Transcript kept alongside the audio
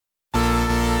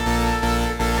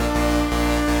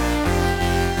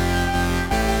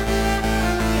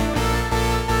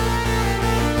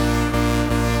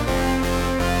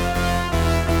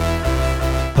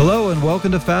Hello and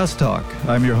welcome to Fast Talk.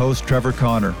 I'm your host, Trevor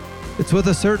Connor. It's with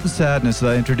a certain sadness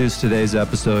that I introduce today's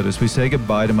episode as we say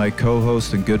goodbye to my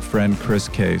co-host and good friend, Chris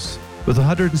Case. With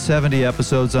 170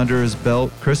 episodes under his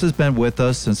belt, Chris has been with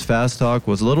us since Fast Talk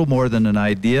was little more than an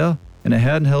idea and a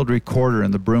handheld recorder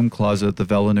in the broom closet at the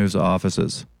VeloNews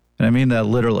offices. And I mean that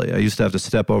literally. I used to have to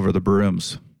step over the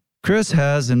brooms. Chris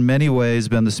has, in many ways,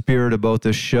 been the spirit of both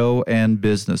this show and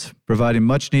business, providing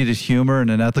much-needed humor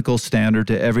and an ethical standard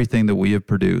to everything that we have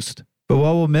produced. But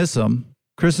while we'll miss him,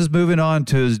 Chris is moving on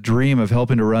to his dream of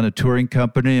helping to run a touring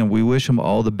company, and we wish him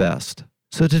all the best.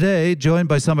 So today, joined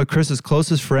by some of Chris's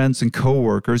closest friends and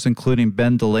co-workers, including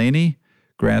Ben Delaney,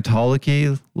 Grant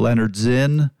Holicky, Leonard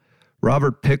Zinn,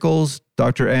 Robert Pickles,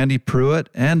 Dr. Andy Pruitt,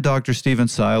 and Dr. Steven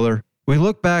Seiler, we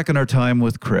look back on our time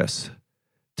with Chris.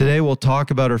 Today, we'll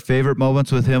talk about our favorite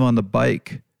moments with him on the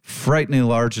bike, frightening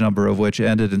large number of which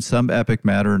ended in some epic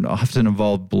manner and often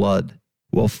involved blood.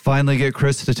 We'll finally get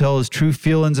Chris to tell his true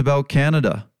feelings about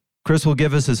Canada. Chris will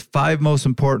give us his 5 most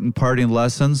important parting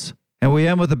lessons, and we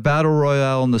end with a battle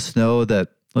royale in the snow that,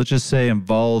 let's just say,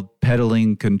 involved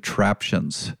pedaling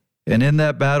contraptions. And in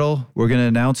that battle, we're going to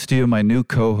announce to you my new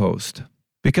co-host.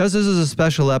 Because this is a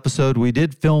special episode, we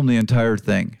did film the entire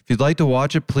thing. If you'd like to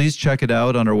watch it, please check it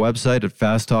out on our website at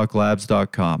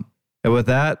fasttalklabs.com. And with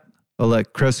that, I'll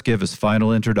let Chris give his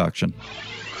final introduction.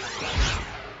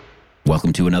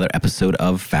 Welcome to another episode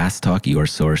of Fast Talk, your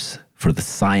source for the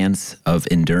science of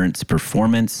endurance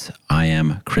performance. I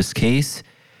am Chris Case.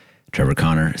 Trevor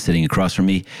Connor sitting across from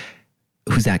me.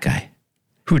 Who's that guy?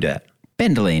 Who dat?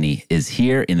 Ben Delaney is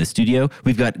here in the studio.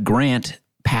 We've got Grant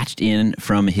patched in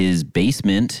from his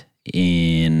basement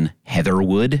in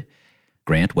Heatherwood.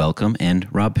 Grant, welcome. And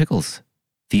Rob Pickles,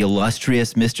 the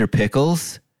illustrious Mr.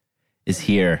 Pickles, is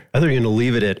here. I thought you were going to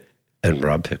leave it at and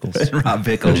Rob Pickles. Rob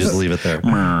Pickles. And just leave it there.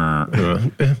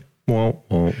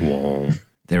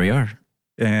 There we are.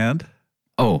 And?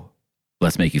 Oh,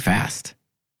 let's make you fast.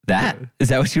 Is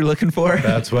that what you're looking for?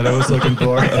 That's what I was looking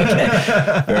for.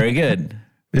 Okay. Very good.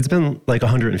 It's been like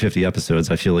 150 episodes.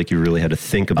 I feel like you really had to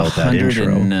think about that intro.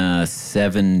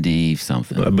 170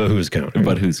 something. But who's counting?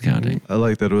 But who's counting? I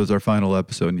like that it was our final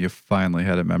episode and you finally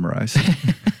had it memorized.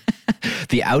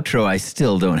 The outro I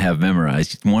still don't have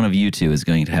memorized. One of you two is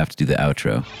going to have to do the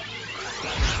outro.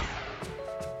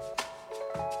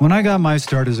 When I got my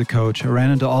start as a coach, I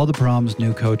ran into all the problems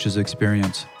new coaches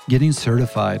experience. Getting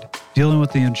certified, dealing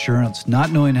with the insurance,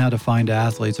 not knowing how to find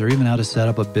athletes or even how to set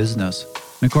up a business.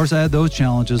 And of course, I had those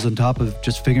challenges on top of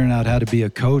just figuring out how to be a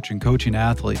coach and coaching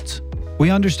athletes. We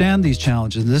understand these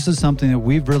challenges. This is something that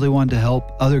we've really wanted to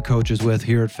help other coaches with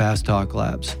here at Fast Talk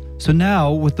Labs. So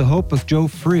now, with the hope of Joe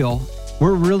Friel,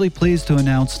 we're really pleased to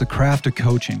announce The Craft of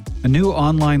Coaching, a new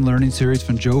online learning series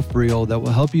from Joe Friel that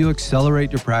will help you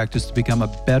accelerate your practice to become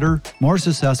a better, more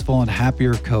successful, and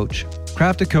happier coach.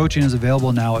 Craft of Coaching is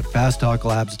available now at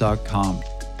fasttalklabs.com.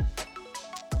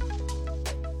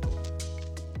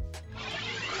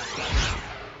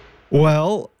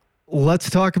 Well, let's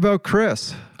talk about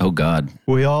Chris. Oh, God.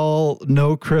 We all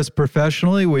know Chris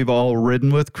professionally. We've all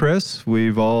ridden with Chris.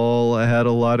 We've all had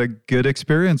a lot of good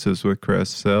experiences with Chris.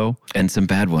 So, and some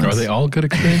bad ones. Are they all good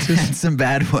experiences? And some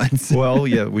bad ones. Well,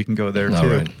 yeah, we can go there too. All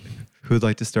right. Who'd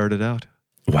like to start it out?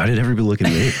 Why did everybody look at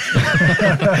me?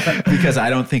 Because I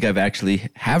don't think I've actually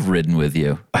have ridden with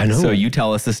you. I know. So you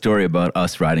tell us the story about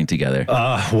us riding together.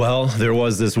 Well, there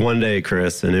was this one day,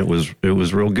 Chris, and it was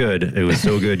real good. It was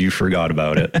so good you forgot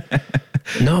about it.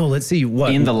 No, let's see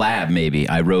what. In the lab, maybe.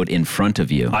 I rode in front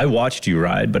of you. I watched you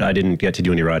ride, but I didn't get to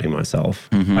do any riding myself.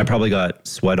 Mm-hmm. I probably got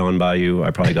sweat on by you.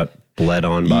 I probably got bled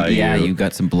on by you. Yeah, you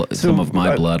got some of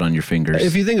my blood on your fingers.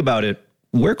 If you think about it,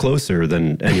 we're closer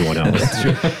than anyone else.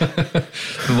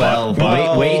 Well,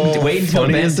 wait until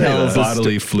Ben tells us.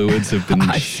 Bodily fluids have been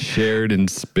shared and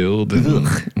spilled. And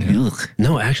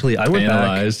No, actually, I went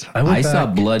analyzed. back. I saw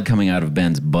blood coming out of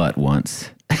Ben's butt once.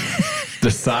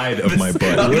 The side of my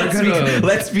butt.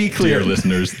 Let's be clear. Dear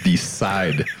listeners, the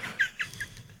side.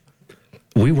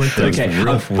 We went there. Okay,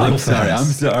 I'm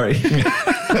sorry.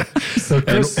 So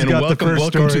Chris And got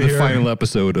welcome to the final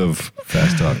episode of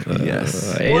Fast Talk.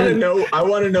 Yes. I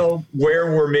want to know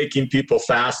where we're making people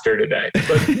faster today.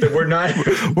 But we're not.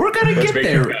 We're gonna get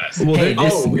there. Well,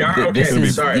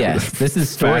 sorry. Yes, this is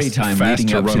story time fast leading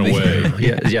to up run to away.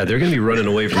 Yeah, they're going to be running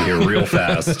away from here real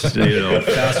fast.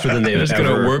 Faster than they've Just ever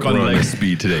going to work on run. leg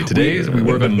speed today. Today we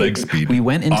work on leg speed. We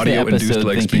went into the Audio-induced episode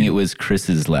leg thinking speed. it was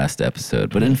Chris's last episode,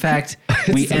 but in fact,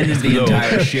 We ended the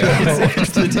entire show.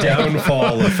 It's the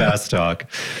downfall of Fast Talk.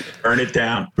 Burn it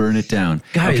down. Burn it down.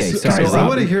 Guys, okay, so sorry, So I Rob.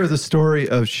 want to hear the story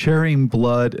of sharing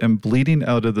blood and bleeding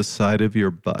out of the side of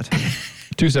your butt.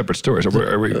 Two separate stories.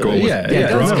 Are we going with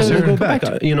Yeah, let's we'll go go back.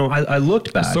 I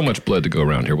looked back. so much blood to go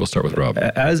around here? We'll start with Rob.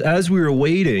 As we were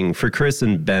waiting for Chris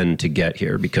and Ben to get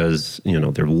here because,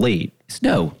 they're late,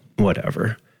 Snow.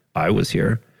 whatever, I was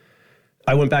here.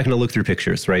 I went back and I looked through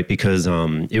pictures, right? Because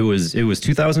it was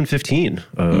 2015,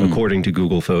 according to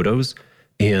Google Photos.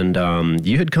 And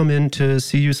you had come in to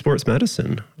CU Sports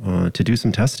Medicine to do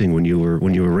some testing when you were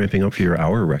ramping up for your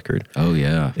hour record. Oh,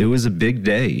 yeah. It was a big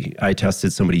day. I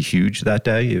tested somebody huge that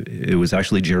day. It was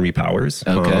actually Jeremy Powers.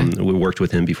 Okay. We worked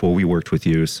with him before we worked with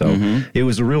you. So it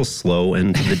was a real slow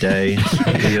end to the day.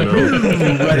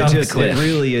 Right off the cliff.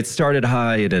 It started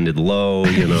high, it ended low.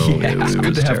 It's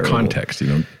good to have terrible. context,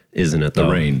 Isn't it? The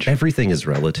though? range. Everything is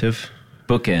relative.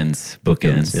 Bookends.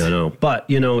 I know, but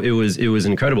it was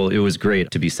incredible. It was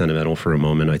great to be sentimental for a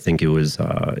moment. I think it was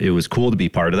cool to be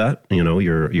part of that.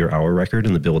 Your hour record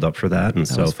and the build up for that, and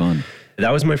That was fun.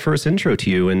 That was my first intro to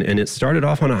you, and it started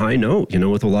off on a high note.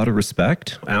 With a lot of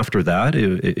respect. After that,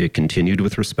 it continued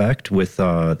with respect with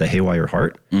the Haywire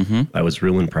Heart. Mm-hmm. I was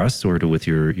real impressed, sort of, with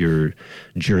your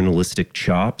journalistic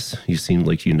chops. You seemed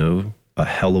like you know a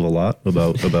hell of a lot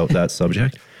about that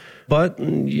subject. But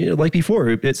like before,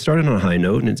 it started on a high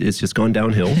note, and it's just gone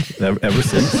downhill ever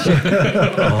since.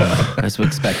 I was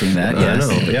expecting that, yes.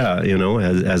 I know,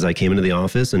 yeah. As I came into the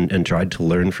office and tried to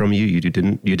learn from you, you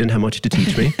didn't have much to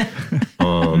teach me.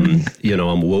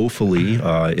 I'm woefully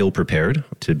ill prepared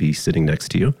to be sitting next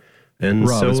to you. And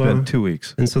Rob, so it's been 2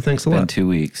 weeks. And so thanks a Been lot. 2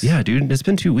 weeks. Yeah, dude, it's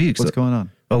been 2 weeks. What's going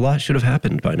on? A lot should have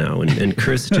happened by now, and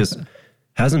Chris just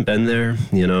hasn't been there.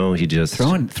 He just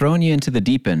Throwing you into the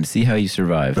deep end, see how you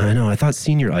survive. I know. I thought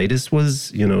senioritis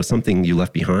was, something you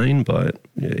left behind, but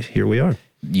here we are.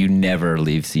 You never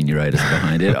leave senioritis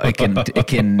behind. It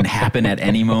can happen at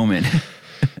any moment.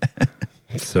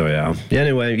 So yeah.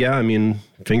 Anyway, yeah. I mean,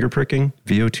 finger pricking,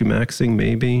 VO2 maxing,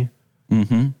 maybe.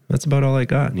 Mm-hmm. That's about all I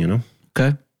got.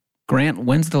 Okay. Grant,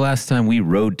 when's the last time we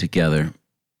rode together?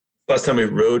 Last time we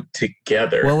rode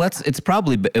together. Well,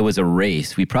 it was a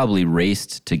race. We probably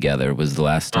raced together was the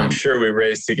last time. I'm sure we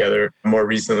raced together more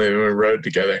recently than we rode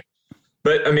together.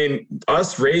 But I mean,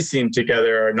 us racing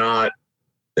together are not,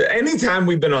 anytime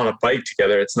we've been on a bike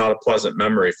together, it's not a pleasant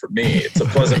memory for me. It's a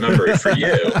pleasant memory for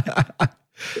you.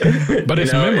 But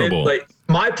it's memorable.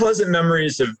 My pleasant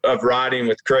memories of riding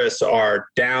with Chris are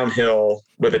downhill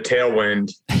with a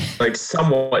tailwind,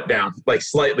 somewhat down,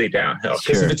 slightly downhill.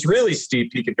 Because Sure. if it's really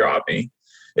steep, he could drop me.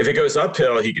 If it goes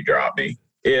uphill, he could drop me.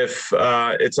 If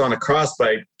it's on a cross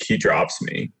bike, he drops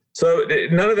me. So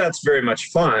none of that's very much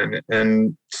fun.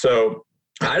 And so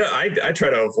I try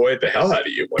to avoid the hell out of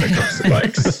you when it comes to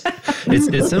bikes.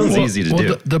 It sounds easy to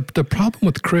do. The problem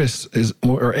with Chris is,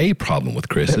 or a problem with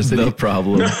Chris is that The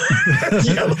problem.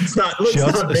 Yeah, let's not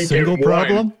Just a make single it one.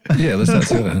 problem? yeah, let's not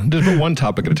say that. Just put one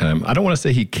topic at a time. I don't want to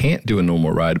say he can't do a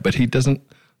normal ride, but he doesn't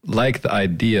like the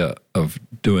idea of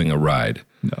doing a ride.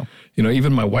 No.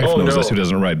 Even my wife knows no. this, who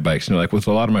doesn't ride bikes. With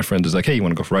a lot of my friends, it's like, hey, you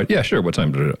want to go for a ride? Yeah, sure. What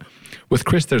time? With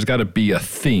Chris, there's got to be a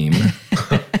theme,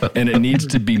 and it needs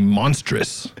to be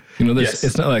monstrous. Yes.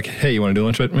 It's not like, hey, you want to do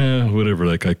lunch? But whatever.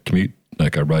 I commute, I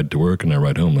ride to work and I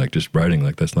ride home. Just riding,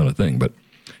 that's not a thing. But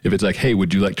if it's like, hey,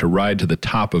 would you like to ride to the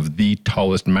top of the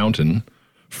tallest mountain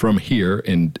from here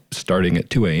and starting at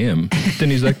 2 a.m., then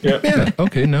he's like, yeah,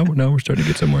 okay, now we're starting to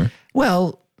get somewhere.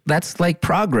 Well, that's like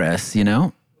progress,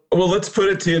 Well, let's put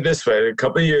it to you this way. A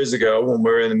couple of years ago, when we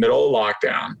were in the middle of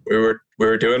lockdown, we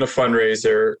were doing a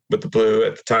fundraiser with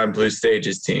the Blue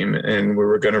Stages team, and we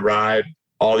were going to ride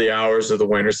all the hours of the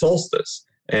winter solstice.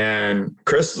 And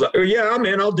Chris was like, oh, yeah, I'm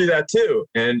in. I'll do that too.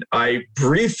 And I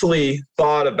briefly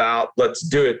thought about, let's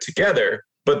do it together.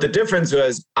 But the difference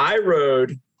was I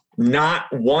rode not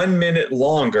 1 minute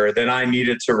longer than I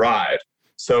needed to ride.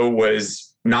 So it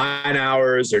was 9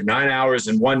 hours or 9 hours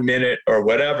and 1 minute or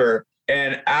whatever.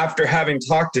 And after having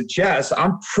talked to Jess,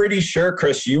 I'm pretty sure,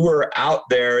 Chris, you were out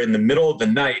there in the middle of the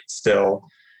night still.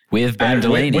 With Ben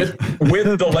Delaney.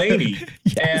 With Delaney.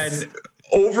 Yes. And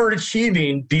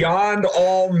overachieving beyond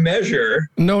all measure.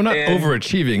 No, not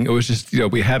overachieving. It was just,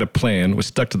 we had a plan, was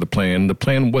stuck to the plan. The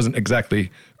plan wasn't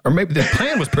exactly Or maybe the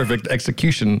plan was perfect.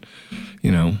 Execution,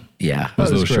 Yeah. was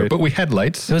a little was short. great. But we had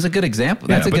lights. It was a good example.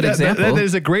 That's a good example. That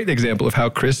is a great example of how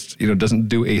Chris, doesn't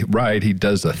do a ride. He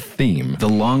does a theme. The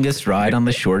longest ride on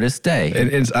the shortest day.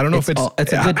 And I don't know if it's a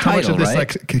good how much title, of this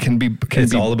right? can be.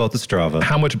 It's all about the Strava.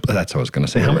 How much? That's what I was going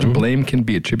to say. How much blame can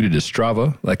be attributed to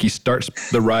Strava? Like he starts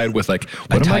the ride with like,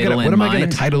 what am I title going in to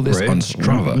mind. title this Right. on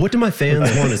Strava? What do my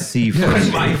fans want to see from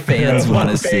me? My fans want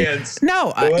to see. Fans.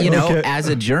 No, as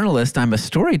a journalist, I'm a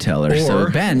storyteller. So Or-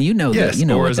 Ben, you know Yes, that. You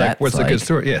know or what is like, that's what's like. a good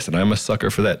story? Yes, and I'm a sucker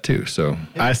for that too. So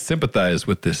I sympathize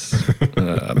with this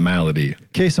malady.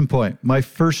 Case in point, my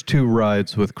first 2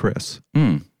 rides with Chris.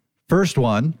 First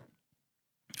one,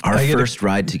 Our I get a- first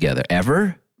ride together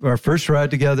ever. our first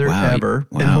ride together Wow. ever.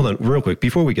 Wow. And hold on, real quick,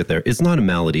 before we get there, it's not a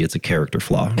malady, it's a character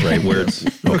flaw, right? Where it's,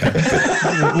 okay.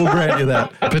 We'll grant you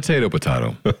that.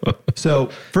 Potato. So,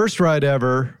 first ride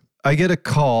ever, I get a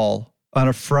call on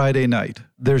a Friday night.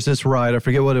 There's this ride, I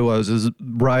forget what it was. It was a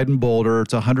ride in Boulder.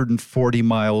 It's 140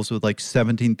 miles with like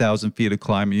 17,000 feet of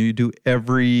climb. You do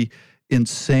every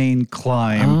insane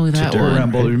climb Oh, that to one.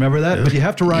 around Boulder. Remember that? But you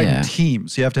have to ride Yeah. in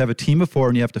teams. You have to have a team of 4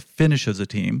 and you have to finish as a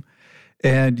team.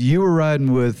 And you were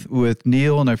riding with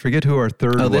Neil, and I forget who our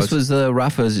third was. Oh, this was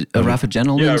Rafa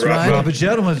Gentleman's Yeah, ride. Rafa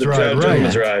Gentleman's The ride, right?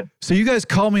 Gentleman's ride. So you guys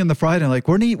call me on the Friday and like,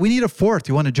 we need a 4th.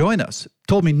 You want to join us?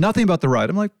 Told me nothing about the ride.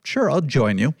 I'm like, sure, I'll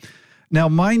join you. Now,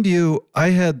 mind you, I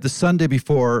had the Sunday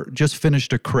before just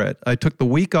finished a crit. I took the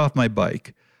week off my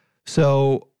bike.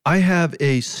 So I have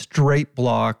a straight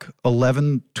block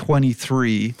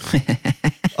 1123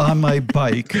 on my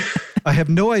bike. I have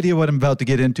no idea what I'm about to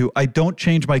get into. I don't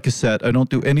change my cassette. I don't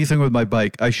do anything with my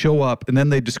bike. I show up and then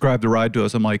they describe the ride to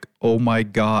us. I'm like, oh my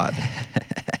God.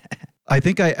 I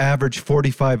think I averaged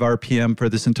 45 RPM for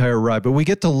this entire ride, but we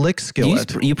get to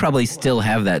Lickskillet. You probably still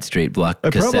have that straight block I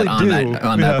cassette probably on do.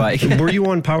 that Yeah. bike. Were you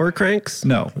on power cranks?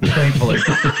 No, thankfully.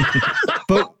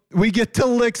 But we get to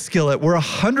Lickskillet. We're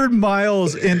 100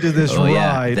 miles into this Oh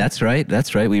yeah, ride. that's right.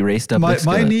 That's right. We raced up. my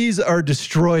Lickskillet. knees are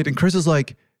destroyed. And Chris is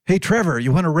like, hey, Trevor,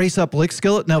 you want to race up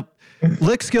Lickskillet? Now,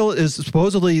 Lickskillet is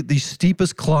supposedly the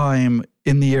steepest climb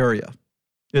in the area.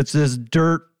 It's this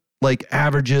dirt, like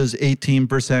averages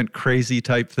 18% crazy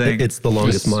type thing. It's the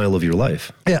longest mile of your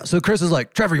life. Yeah. So Chris is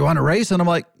like, Trevor, you want to race? And I'm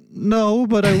like, no,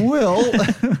 but I will.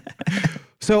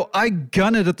 So I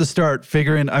gun it at the start,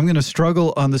 figuring I'm going to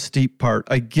struggle on the steep part.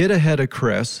 I get ahead of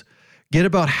Chris, get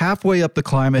about halfway up the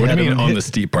climb ahead What do you of mean him. on the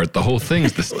steep part? The whole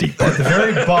thing's the steep part. At the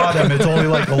very bottom, it's only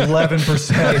like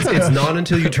 11%. It's not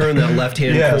until you turn that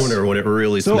left-hand Yes. corner when it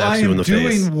really So I smacks you in am the doing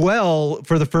face. well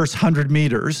for the first 100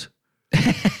 meters.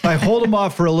 I hold him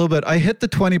off for a little bit. I hit the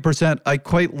 20%. I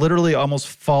quite literally almost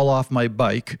fall off my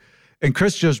bike. And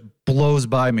Chris just blows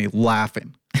by me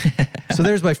laughing. So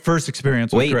there's my first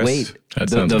experience with Chris. Wait. That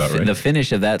sounds about right. The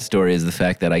finish of that story is the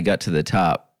fact that I got to the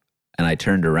top and I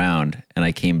turned around and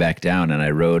I came back down and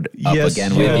I rode up Yes,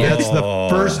 again yeah, with you. that's the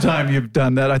first time you've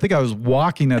done that. I think I was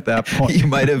walking at that point. You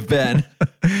might have been.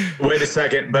 Wait a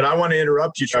second, but I want to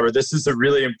interrupt you, Trevor. This is a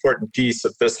really important piece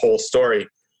of this whole story.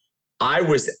 I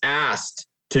was asked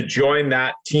to join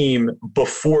that team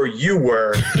before you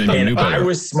were, And you knew and I better.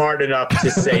 was smart enough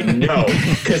to say no,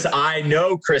 because I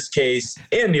know Chris Case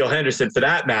and Neil Henderson for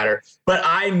that matter, but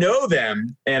I know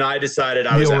them, and I decided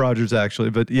I was Neil out. Rogers, actually,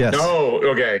 but yes. No,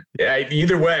 okay.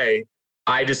 Either way,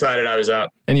 I decided I was out.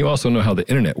 And you also know how the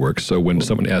internet works. So when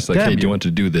someone asks, like, Damn hey, do you. you want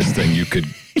to do this thing? You could,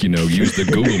 use the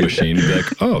Google machine and be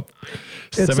like, oh,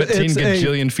 17 a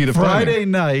gajillion feet of Friday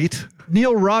climbing. night.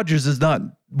 Neil Rogers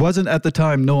wasn't at the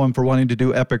time known for wanting to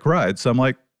do epic rides. So I'm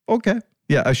like, okay.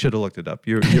 Yeah, I should have looked it up.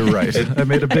 You're right. I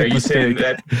made a Are big you saying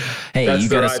mistake. that? Hey, That's you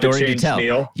the got a ride that story to changed tell.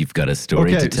 Neil? You've got a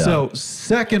story Okay, to tell. so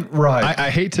second ride. I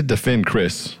hate to defend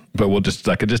Chris, but we'll just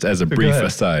as a brief ahead.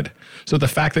 aside. So the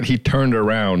fact that he turned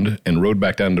around and rode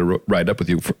back down to ride up with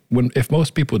you, if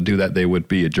most people do that, they would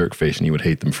be a jerk face and you would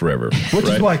hate them forever. which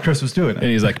right? is why Chris was doing And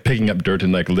it. he's like picking up dirt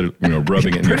and like rubbing it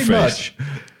in your Pretty face. much.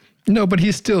 No, but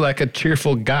he's still like a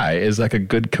cheerful guy. Is like a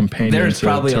good companion. There's to,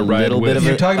 probably to a ride little with. bit of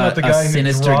You're talking about the guy a who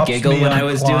sinister drops giggle me when on I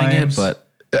was doing it, climbs. but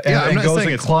And, I'm not goes saying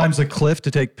and it's- climbs a cliff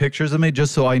to take pictures of me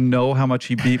just so I know how much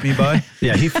he beat me by.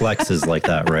 Yeah, he flexes like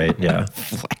that, right? Yeah.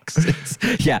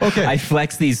 flexes. Yeah, Okay. I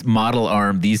flex these these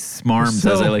smarms, as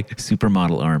So- I like,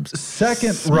 supermodel arms. Second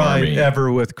Smarmy. ride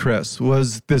ever with Chris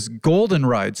was this golden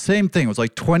ride. Same thing. It was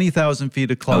like 20,000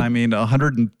 feet of climbing,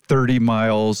 130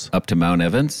 miles. Up to Mount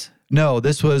Evans. No,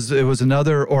 it was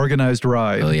another organized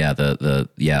ride. Oh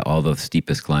yeah, all the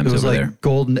steepest climbs It was over like there.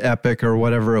 Golden Epic or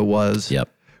whatever it was. Yep.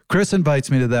 Chris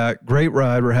invites me to that. Great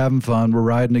ride. We're having fun. We're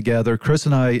riding together. Chris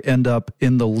and I end up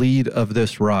in the lead of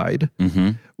this ride. Mm-hmm.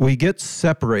 We get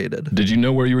separated. Did you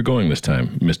know where you were going this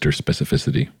time, Mr.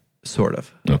 Specificity? sort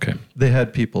of. Okay. They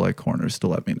had people at corners to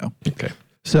let me know. Okay.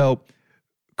 So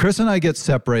Chris and I get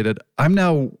separated. I'm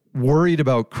now worried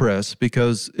about Chris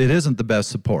because it isn't the best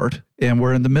support and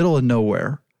we're in the middle of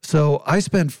nowhere. So I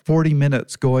spent 40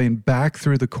 minutes going back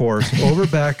through the course, over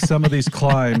back some of these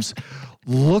climbs,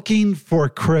 looking for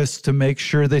Chris to make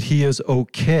sure that he is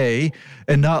okay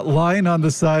and not lying on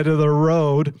the side of the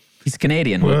road. He's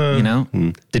Canadian, you know?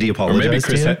 Did he Or apologize maybe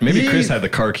Chris to you? had, Chris had the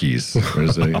car keys.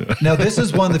 Now, this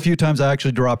is one of the few times I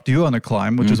actually dropped you on a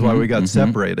climb, which is why we got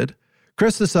separated.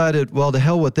 Chris decided, well, to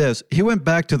hell with this. He went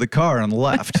back to the car and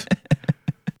left.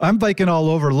 I'm biking all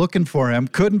over looking for him,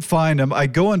 couldn't find him. I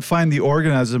go and find the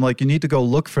organizer. I'm like, you need to go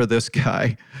look for this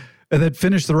guy. And then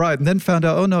finish the ride and then found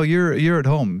out, oh, no, you're at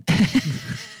home.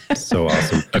 So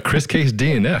awesome. A Chris Case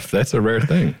DNF. That's a rare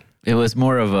thing. It was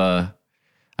more of a,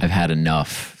 I've had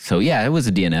enough. So yeah, it was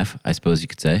a DNF, I suppose you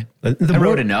could say. The I more-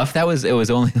 rode enough. It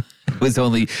was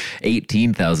only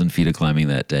 18,000 feet of climbing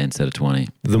that day instead of 20.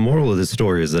 The moral of this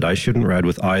story is that I shouldn't ride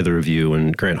with either of you,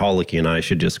 and Grant Holicky and I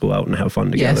should just go out and have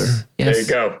fun together. Yes. There you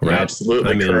go. You're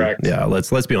absolutely I mean, correct. Yeah, let's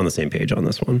be on the same page on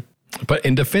this one. But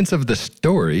in defense of the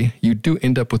story, you do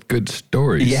end up with good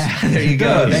stories. Yeah, there you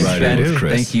go. Thanks, Thanks, Ben. Ben.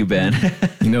 Chris. Thank you, Ben.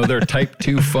 You know, they're type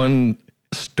 2 fun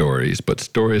stories, but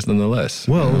stories nonetheless.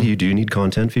 Well, you do need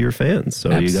content for your fans, so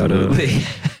you gotta. Absolutely.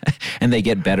 And they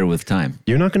get better with time.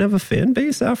 You're not gonna have a fan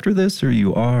base after this, or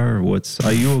you are?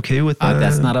 Are you okay with that?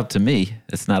 That's not up to me.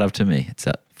 It's not up to me.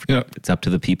 You know, It's up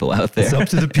to the people out there. It's up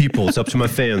to the people. It's up to my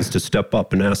fans to step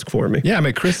up and ask for me. yeah, I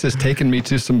mean, Chris has taken me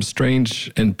to some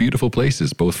strange and beautiful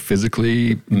places, both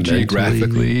physically,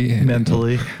 geographically,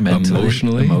 Mentally.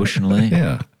 Mentally, emotionally.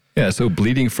 Yeah. Yeah, so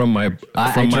bleeding from my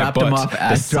I dropped butt, him off.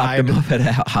 I the dropped him off at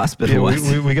a hospital Yeah, once.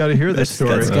 we got to hear this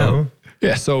story. Let's go.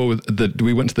 Yeah, so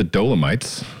we went to the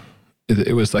Dolomites.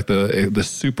 It was like the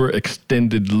super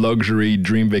extended luxury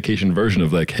dream vacation version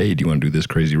of like, hey, do you want to do this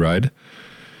crazy ride?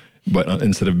 But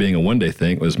instead of being a one-day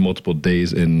thing, it was multiple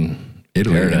days in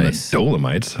Italy and the Paradise.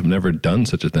 Dolomites. I've never done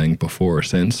such a thing before or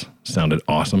since. Sounded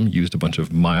awesome. Used a bunch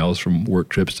of miles from work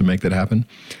trips to make that happen.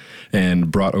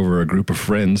 And brought over a group of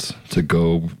friends to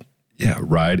go,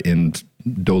 ride in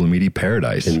Dolomiti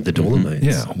paradise. In the Dolomites.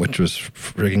 Yeah, which was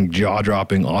freaking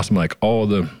jaw-dropping, awesome. Like all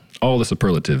the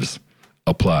superlatives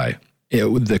apply.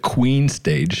 The Queen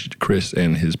stage, Chris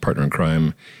and his partner in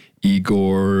crime,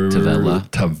 Igor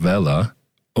Tavella,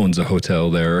 owns a hotel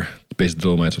there, based in the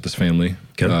Dolomites with his family,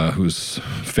 whose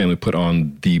family put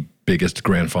on the biggest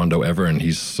Grand Fondo ever,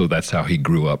 and so that's how he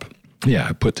grew up. Yeah,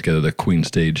 I put together the Queen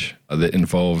stage that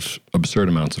involved absurd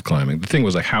amounts of climbing. The thing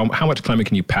was like, how much climbing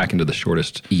can you pack into the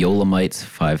shortest? Yolomites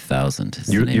 5,000. is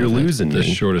the You're name of it. losing The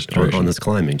me shortest on version. this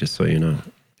climbing, just so you know.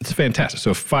 It's fantastic.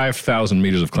 So 5,000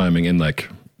 meters of climbing in like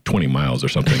 20 miles or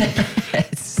something.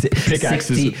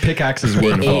 Pickaxes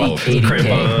were involved.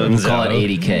 80K. We'll call it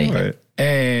 80K. Right.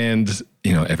 And,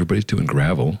 everybody's doing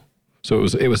gravel. So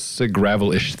it was a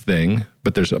gravel-ish thing,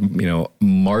 but there's,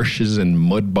 marshes and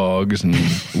mud bogs and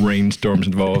rainstorms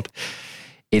involved.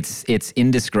 It's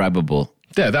indescribable.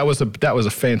 Yeah, that was a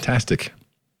fantastic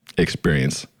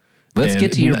experience. Let's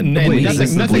get to your bleeding.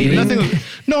 Nothing.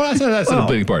 No, that's not the Oh.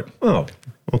 bleeding part. Oh,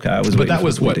 okay. I was But waiting that for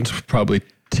was the bleeding. probably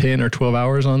 10 or 12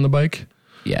 hours on the bike.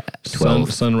 Yeah,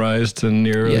 12. Sunrise to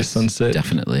near early Yes, sunset.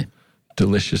 definitely.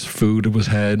 Delicious food was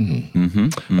had.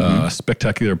 And,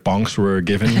 spectacular bonks were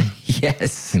given.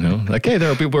 Yes. Like, hey, there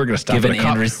are people who are going to stop Given at a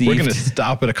and we're received. going to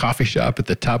stop at a coffee shop at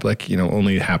the top. Like,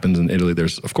 only happens in Italy.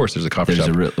 There's a coffee There's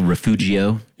shop. a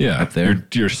refugio up there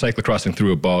You're cyclocrossing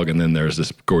through a bog, and then there's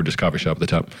this gorgeous coffee shop at the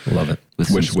top. Love it. with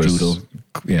some Which was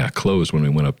strudel. closed when we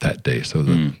went up that day. So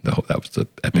that was the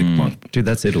epic month. Dude,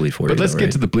 that's Italy for you. But let's though, get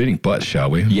right? to the bleeding butt,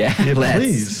 shall we? Yeah, let's.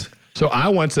 Please. So I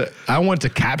want to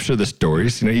capture the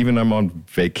stories. Even I'm on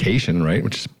vacation, right?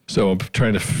 So I'm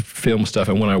trying to film stuff,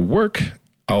 and when I work,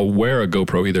 I'll wear a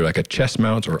GoPro, either like a chest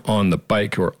mount or on the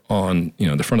bike or on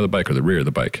the front of the bike or the rear of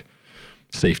the bike.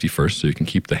 Safety first, so you can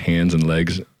keep the hands and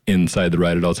legs inside the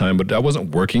ride at all time. But I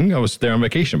wasn't working; I was there on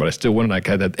vacation. But I still wanted. I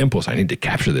had that impulse. I need to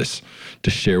capture this to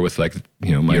share with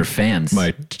Your fans.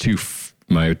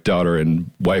 my daughter and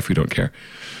wife who don't care.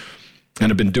 And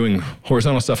I've been doing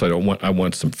horizontal stuff. I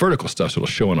want some vertical stuff, so it'll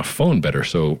show on a phone better.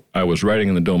 So I was riding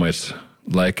in the Dolomites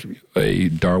like a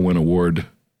Darwin Award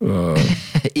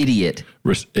Idiot.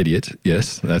 idiot.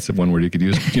 Yes, that's the one word you could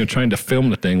use. Trying to film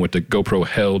the thing with the GoPro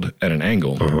held at an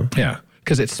angle. Yeah,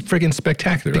 because it's friggin'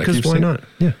 spectacular. Because you've why seen- not?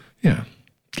 Yeah.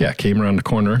 Yeah. Came around the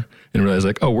corner and realized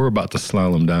like, we're about to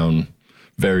slalom down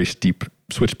very steep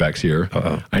switchbacks here.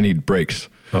 I need brakes.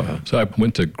 So I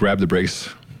went to grab the brakes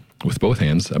with both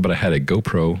hands, but I had a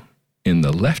GoPro in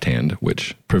the left hand,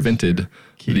 which prevented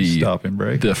Key stopping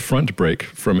brake. the front brake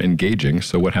from engaging.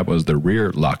 So what happened was the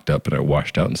rear locked up, and I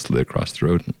washed out and slid across the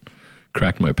road and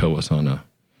cracked my pelvis on a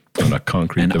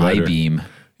concrete An divider. I-beam.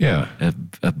 Yeah.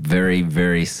 A very,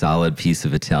 very solid piece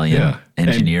of Italian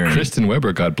engineering. And Kristen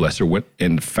Weber, God bless her, went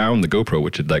and found the GoPro,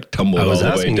 which had like tumbled I was all the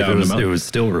way asking if down the mountain. it was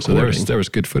still So recording. there was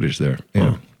good footage there.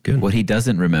 Yeah. Oh, good. What he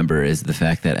doesn't remember is the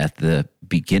fact that at the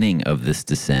beginning of this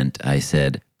descent, I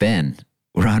said, Ben,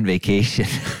 we're on vacation.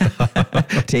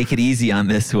 Take it easy on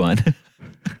this one.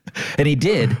 And he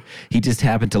did. He just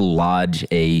happened to lodge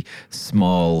a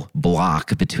small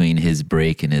block between his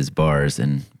brake and his bars,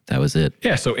 and that was it.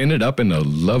 Yeah, so ended up in a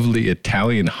lovely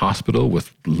Italian hospital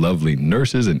with lovely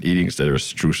nurses and eating there was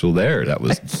streusel there. That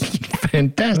was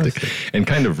fantastic. And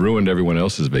kind of ruined everyone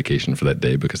else's vacation for that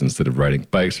day because instead of riding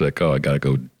bikes, they're like, oh, I got to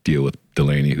go deal with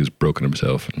Delaney who's broken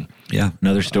himself. And, Yeah,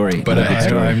 another story. but a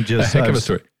heck of I'm a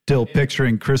story. still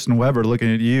picturing Kristen Weber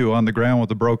looking at you on the ground with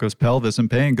the broken pelvis in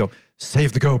pain. Go,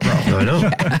 save the GoPro. I know.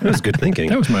 That was good thinking.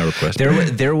 That was my request.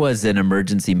 There was an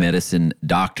emergency medicine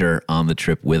doctor on the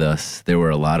trip with us. There were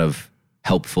a lot of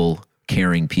helpful,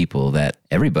 caring people that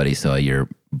everybody saw your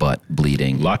butt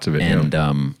bleeding. Lots of it,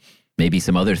 And maybe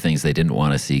some other things they didn't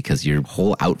want to see because your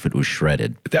whole outfit was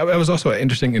shredded. That was also an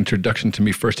interesting introduction to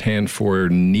me firsthand for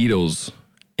needles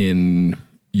in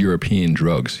European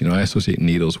drugs. You know, I associate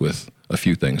needles with a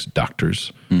few things: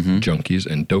 doctors, junkies,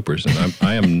 and dopers. And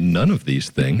I am none of these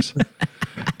things,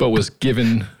 but was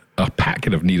given a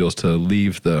packet of needles to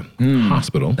leave the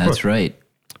hospital That's right.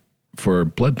 for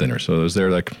blood thinner. So I was there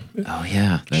like Oh,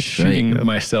 yeah, that's shooting right.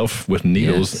 myself with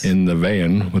needles Yes. in the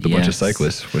van with a bunch of Yes.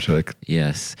 cyclists, which I like.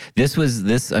 Yes.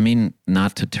 I mean,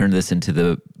 not to turn this into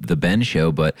the Ben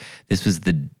show, but this was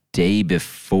the day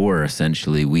before,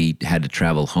 essentially, we had to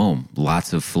travel home.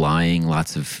 Lots of flying,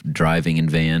 lots of driving in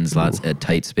vans, lots at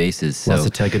tight spaces. So Lots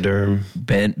of tegaderm.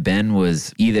 Ben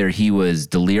was either he was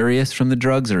delirious from the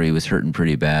drugs or he was hurting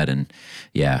pretty bad. And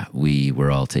yeah, we were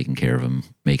all taking care of him,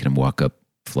 making him walk up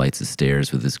flights of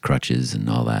stairs with his crutches and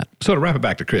all that. So to wrap it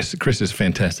back to Chris, Chris is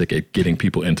fantastic at getting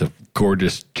people into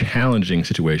gorgeous, challenging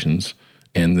situations.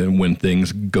 And then when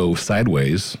things go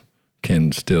sideways,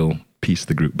 can still piece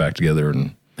the group back together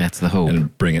and That's the hope.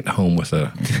 bring it home with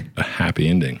a happy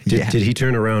ending. Did he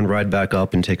turn around, ride back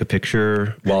up, and take a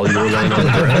picture while you were laying on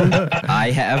the ground? I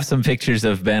have some pictures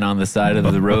of Ben on the side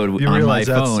of the road You on my realize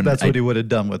phone. that's what he would have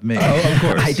done with me. Of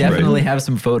course. I definitely have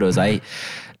some photos.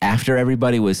 After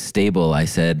everybody was stable, I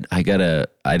said, I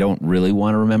don't really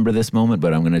want to remember this moment,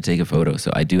 but I'm going to take a photo.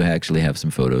 So I do actually have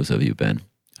some photos of you, Ben.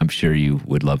 I'm sure you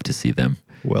would love to see them.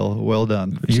 Well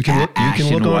done. You can look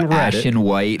on Ash Reddit. and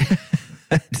white,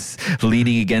 just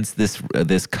leaning against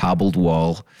this cobbled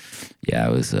wall. Yeah,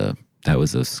 that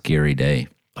was a scary day.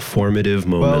 A formative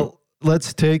moment. Well,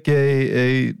 let's take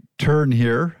a turn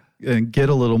here and get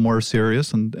a little more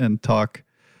serious and talk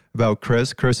about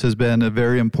Chris. Chris has been a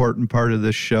very important part of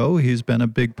this show. He's been a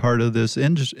big part of this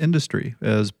industry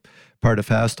as part of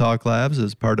Fast Talk Labs,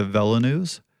 as part of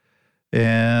VeloNews.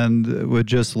 And would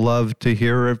just love to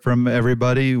hear it from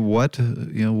everybody. What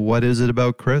is it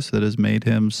about Chris that has made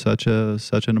him such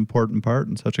an important part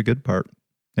and such a good part?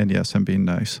 And yes, I'm being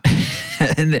nice.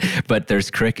 But there's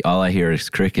cricket. All I hear is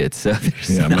crickets. So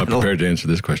Yeah, I'm not prepared to answer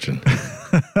this question.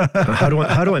 How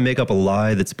do I make up a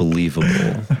lie that's believable?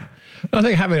 I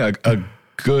think having a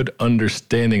good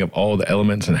understanding of all the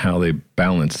elements and how they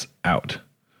balance out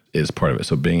is part of it.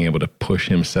 So being able to push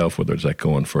himself, whether it's like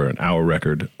going for an hour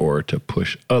record or to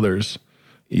push others,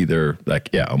 either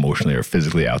emotionally or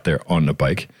physically out there on the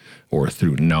bike or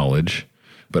through knowledge,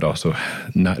 but also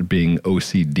not being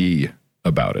OCD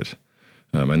about it.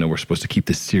 I know we're supposed to keep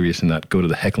this serious and not go to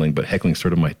the heckling, but heckling's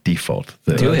sort of my default.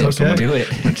 Do it. Okay. Do it.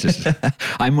 It's just,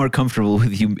 I'm more comfortable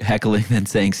with you heckling than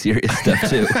saying serious stuff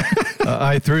too.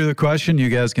 I threw the question. You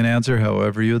guys can answer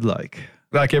however you'd like.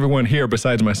 like everyone here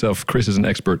besides myself, Chris is an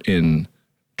expert in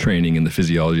training and the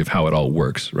physiology of how it all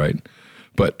works, right?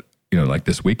 But, you know, like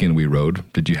this weekend we rode,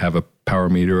 did you have a power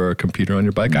meter or a computer on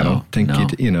your bike? I don't think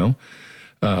you know.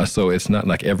 So it's not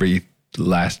like every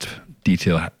last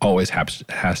detail always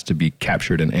has to be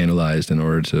captured and analyzed in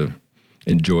order to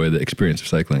enjoy the experience of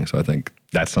cycling. So I think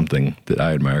that's something that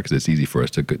I admire because it's easy for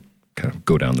us to kind of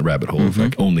go down the rabbit hole of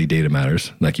like only data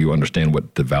matters. Like you understand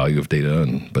what the value of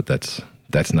data, but that's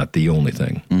not the only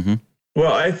thing. Mm-hmm.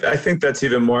 Well, I think that's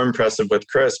even more impressive with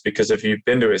Chris because if you've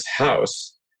been to his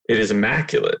house, it is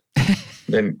immaculate.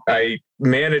 And I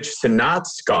managed to not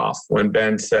scoff when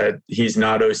Ben said he's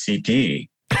not OCD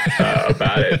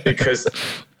about it because,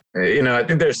 you know, I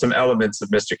think there's some elements of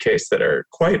Mr. Case that are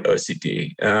quite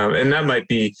OCD. And that might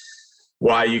be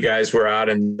why you guys were out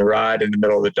in the ride in the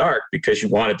middle of the dark, because you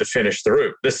wanted to finish the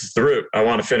route. This is the route. I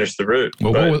want to finish the route.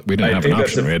 Well, we didn't have an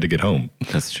option. We had to get home.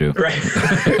 That's true. Right.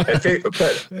 I think,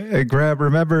 but Hey, Grab,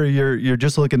 remember, you're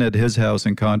just looking at his house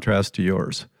in contrast to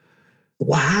yours.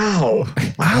 wow.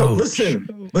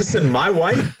 Listen, my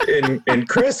wife and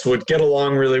Chris would get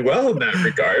along really well in that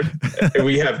regard.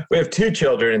 We have 2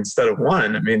 children instead of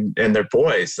 1. I mean, and they're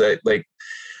boys. Like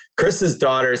Chris's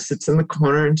daughter sits in the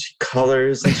corner and she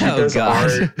colors and she does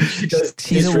art.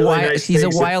 She's a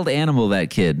wild animal, that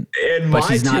kid. And but my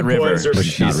she's not 2 River. boys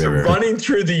are running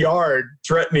through the yard,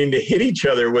 threatening to hit each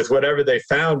other with whatever they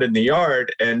found in the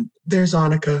yard. And there's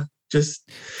Annika.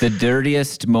 Just the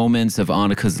dirtiest moments of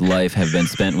Annika's life have been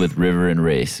spent with River and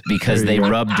Race because they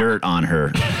rub dirt on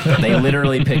her. They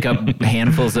literally pick up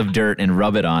handfuls of dirt and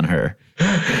rub it on her.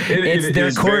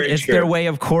 It's their way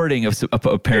of courting,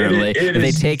 apparently.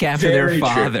 They take after their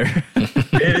father.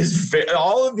 It is.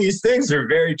 All of these things are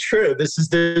very true.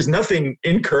 There's nothing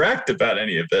incorrect about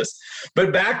any of this.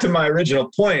 But back to my original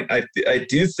point, I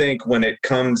do think when it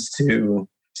comes to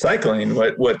cycling,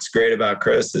 what's great about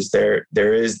Chris is there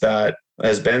is that,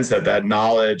 as Ben said, that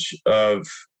knowledge of,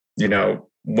 you know,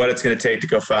 what it's going to take to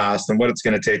go fast and what it's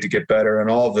going to take to get better and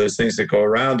all of those things that go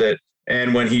around it.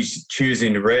 And when he's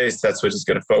choosing to race, that's what he's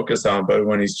going to focus on. But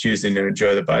when he's choosing to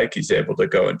enjoy the bike, he's able to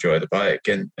go enjoy the bike.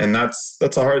 And that's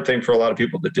a hard thing for a lot of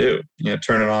people to do, you know,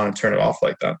 turn it on and turn it off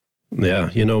like that. Yeah,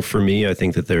 you know, for me, I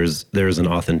think that there's an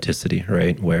authenticity,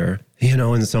 right? Where, you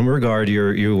know, in some regard,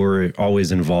 you were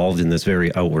always involved in this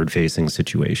very outward-facing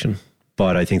situation.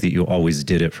 But I think that you always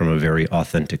did it from a very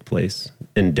authentic place.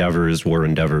 Endeavors were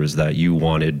endeavors that you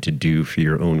wanted to do for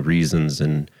your own reasons.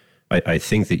 And I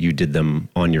think that you did them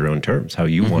on your own terms, how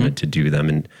you wanted to do them,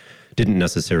 and didn't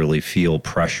necessarily feel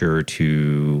pressure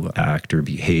to act or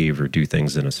behave or do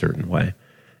things in a certain way.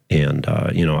 And,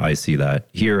 you know, I see that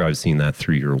here. I've seen that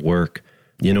through your work,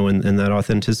 you know, and that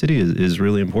authenticity is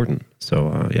really important.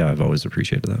 So, yeah, I've always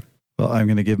appreciated that. Well, I'm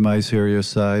going to give my serious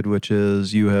side, which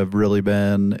is you have really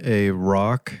been a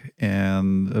rock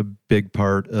and a big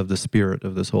part of the spirit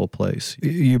of this whole place.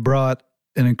 You brought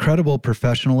an incredible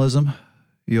professionalism.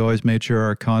 You always made sure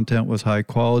our content was high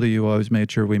quality. You always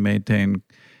made sure we maintained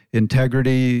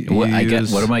integrity. What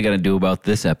am I going to do about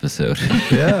this episode?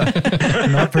 Yeah,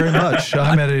 not very much.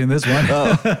 I'm editing this one.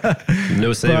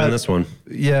 No saving this one.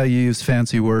 Yeah, you use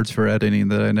fancy words for editing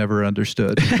that I never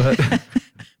understood. But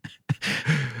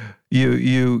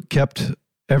you kept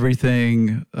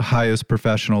everything highest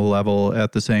professional level.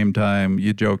 At the same time,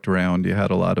 you joked around. You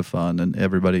had a lot of fun, and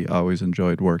everybody always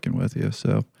enjoyed working with you.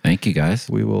 So thank you, guys.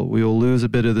 We will lose a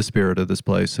bit of the spirit of this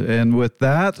place. And with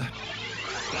that,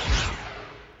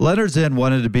 Leonard Zinn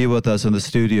wanted to be with us in the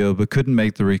studio, but couldn't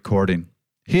make the recording.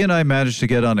 He and I managed to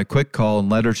get on a quick call, and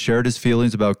Leonard shared his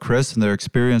feelings about Chris and their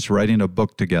experience writing a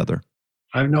book together.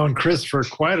 I've known Chris for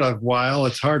quite a while.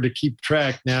 It's hard to keep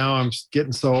track now. I'm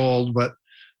getting so old, but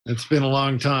it's been a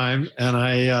long time. And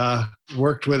I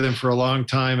worked with him for a long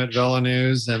time at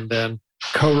VeloNews, and then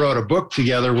co-wrote a book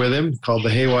together with him called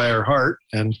The Haywire Heart.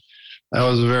 And that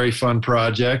was a very fun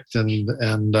project, and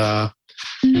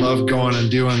loved going and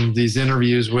doing these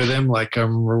interviews with him. Like I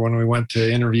remember when we went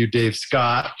to interview Dave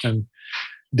Scott, and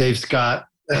Dave Scott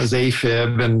has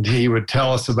AFib, and he would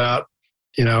tell us about,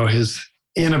 you know, his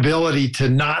inability to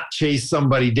not chase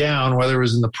somebody down, whether it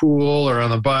was in the pool or on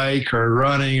the bike or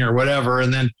running or whatever.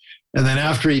 And then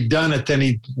after he'd done it, then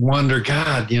he'd wonder,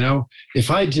 God, you know,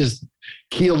 if I just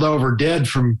keeled over dead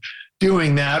from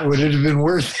doing that, would it have been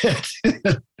worth it?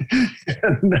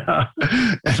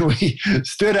 and we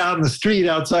stood out in the street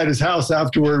outside his house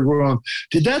afterward going,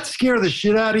 did that scare the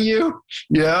shit out of you?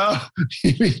 Yeah,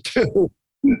 me too.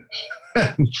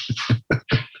 That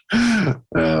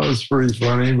was pretty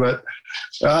funny, but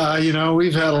you know,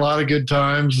 we've had a lot of good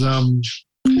times.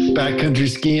 Backcountry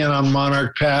skiing on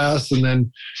Monarch Pass, and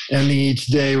then ending each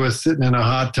day with sitting in a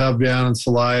hot tub down in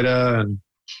Salida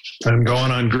and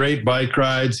going on great bike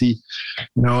rides.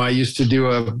 I used to do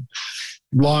a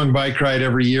long bike ride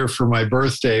every year for my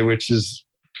birthday, which is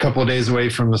a couple of days away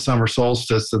from the summer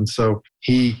solstice. And so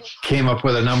he came up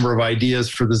with a number of ideas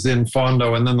for the Zinn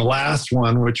Fondo. And then the last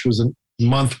one, which was a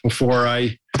month before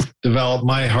I developed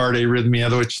my heart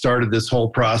arrhythmia, which started this whole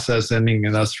process, ending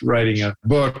in us writing a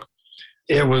book.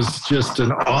 It was just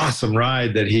an awesome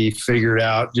ride that he figured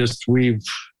out. We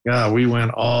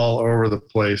went all over the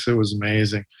place. It was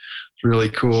amazing. Really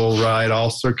cool ride.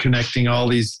 Also connecting all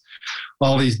these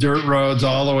dirt roads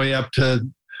all the way up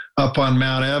on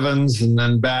Mount Evans, and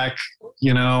then back,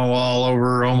 all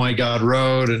over Oh My God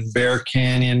Road and Bear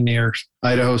Canyon near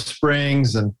Idaho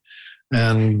Springs, and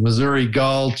Missouri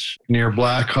Gulch near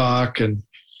Blackhawk, and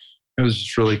it was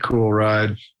just a really cool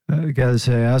ride. I gotta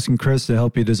say, asking Chris to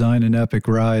help you design an epic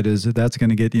ride that's going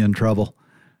to get you in trouble.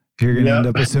 You're going to end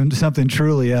up with something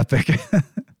truly epic.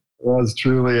 It was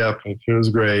truly epic. It was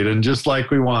great. And just like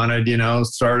we wanted,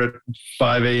 start at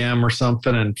 5 a.m. or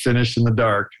something and finish in the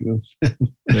dark.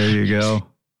 There you go.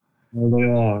 All day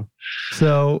long.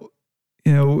 So,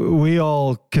 we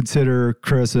all consider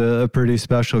Chris a pretty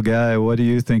special guy. What do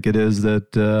you think it is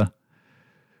that,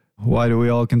 why do we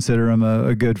all consider him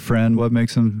a good friend? What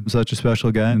makes him such a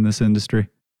special guy in this industry?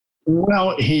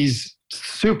 Well, he's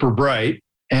super bright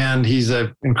and he's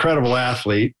an incredible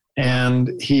athlete. And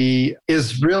he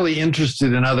is really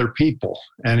interested in other people,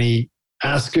 and he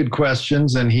asks good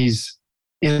questions, and he's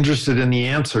interested in the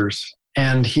answers.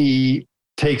 And he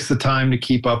takes the time to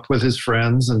keep up with his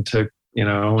friends and to,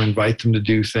 invite them to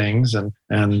do things,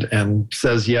 and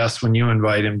says yes when you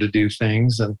invite him to do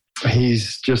things. And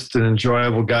he's just an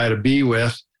enjoyable guy to be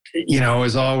with.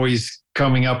 Is always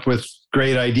coming up with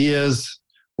great ideas,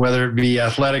 whether it be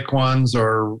athletic ones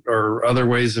or other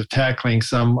ways of tackling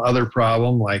some other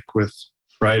problem, like with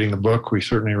writing the book. We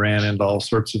certainly ran into all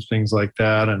sorts of things like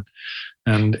that,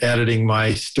 and editing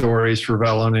my stories for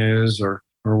Velo News or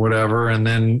whatever. And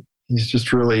then he's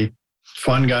just really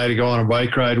fun guy to go on a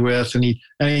bike ride with. And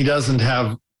he doesn't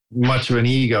have much of an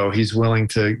ego. He's willing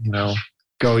to,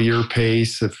 go your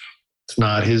pace if it's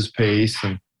not his pace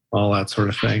and all that sort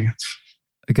of thing.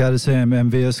 I got to say I'm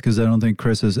envious because I don't think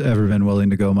Chris has ever been willing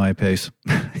to go my pace.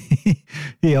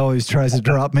 He always tries to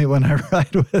drop me when I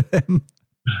ride with him.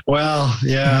 Well,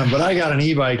 yeah, but I got an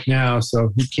e-bike now,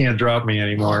 so he can't drop me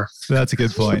anymore. That's a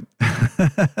good point.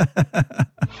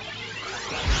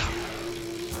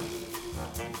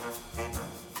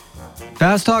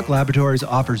 Fast Talk Laboratories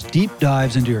offers deep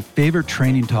dives into your favorite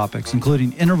training topics,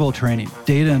 including interval training,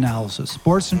 data analysis,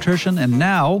 sports nutrition, and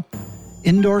now,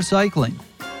 indoor cycling.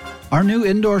 Our new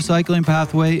indoor cycling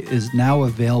pathway is now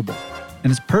available,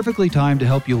 and it's perfectly timed to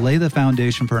help you lay the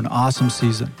foundation for an awesome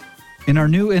season. In our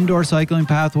new indoor cycling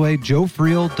pathway, Joe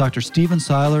Friel, Dr. Steven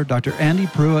Seiler, Dr. Andy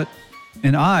Pruitt,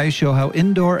 and I show how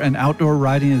indoor and outdoor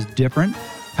riding is different,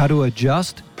 how to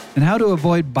adjust, and how to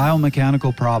avoid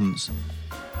biomechanical problems.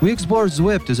 We explore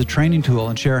Zwift as a training tool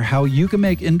and share how you can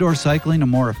make indoor cycling a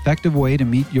more effective way to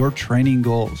meet your training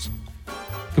goals.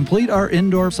 Complete our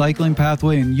indoor cycling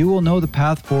pathway and you will know the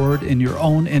path forward in your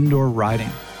own indoor riding.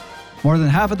 More than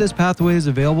half of this pathway is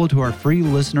available to our free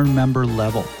listener member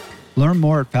level. Learn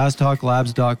more at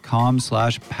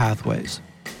fasttalklabs.com/pathways.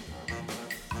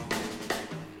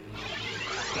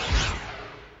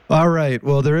 All right.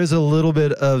 Well, there is a little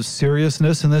bit of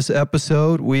seriousness in this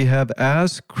episode. We have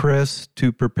asked Chris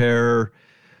to prepare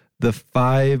the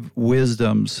 5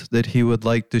 wisdoms that he would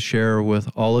like to share with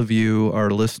all of you, our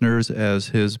listeners, as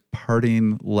his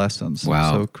parting lessons.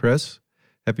 Wow. So, Chris,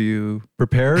 have you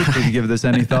prepared? Did you give this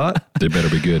any thought? They better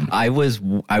be good. I was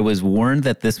warned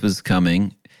that this was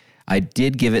coming. I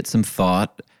did give it some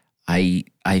thought.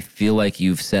 I feel like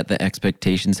you've set the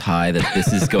expectations high that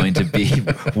this is going to be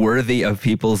worthy of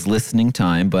people's listening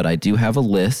time, but I do have a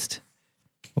list.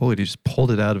 Oh, he just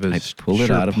pulled it out of his I pulled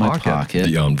it out of my pocket.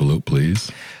 The envelope,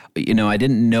 please. I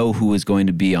didn't know who was going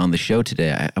to be on the show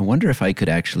today. I wonder if I could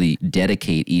actually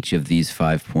dedicate each of these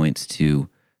 5 points to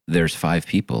there's 5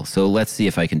 people. So let's see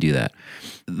if I can do that.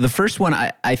 The first one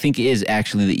I think is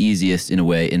actually the easiest in a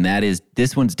way, and that is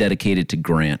this one's dedicated to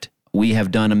Grant. We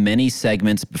have done many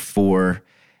segments before,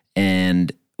 and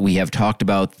we have talked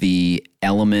about the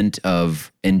element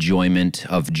of enjoyment,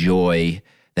 of joy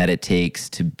that it takes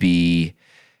to be,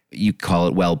 you call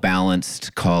it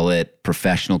well-balanced, call it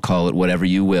professional, call it whatever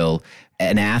you will.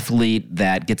 An athlete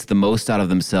that gets the most out of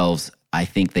themselves, I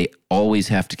think they always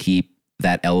have to keep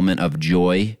that element of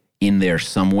joy in there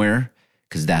somewhere,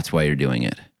 because that's why you're doing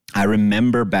it. I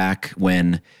remember back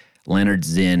when Leonard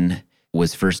Zinn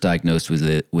was first diagnosed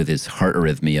with his heart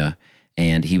arrhythmia,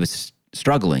 and he was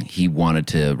struggling. He wanted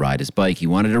to ride his bike. He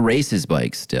wanted to race his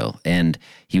bike still. And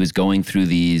he was going through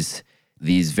these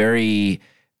very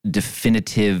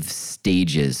definitive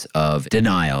stages of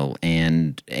denial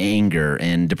and anger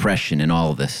and depression and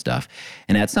all of this stuff.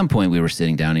 And at some point we were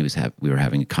sitting down, we were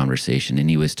having a conversation, and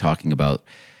he was talking about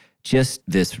just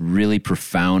this really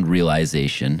profound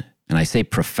realization. And I say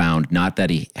profound, not that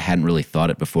he hadn't really thought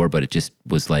it before, but it just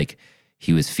was like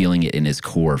he was feeling it in his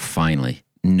core finally.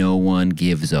 No one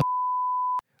gives a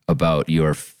about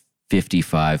your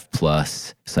 55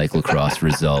 plus cyclocross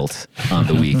result on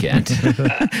the weekend.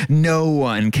 No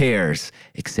one cares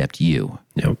except you.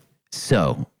 Yep.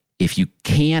 So if you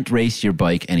can't race your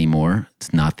bike anymore,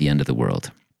 it's not the end of the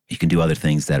world. You can do other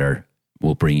things that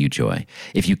will bring you joy.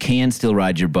 If you can still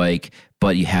ride your bike,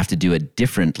 but you have to do it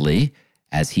differently,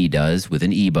 as he does with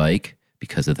an e-bike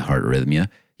because of the heart arrhythmia,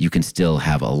 you can still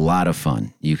have a lot of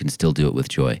fun. You can still do it with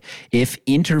joy. If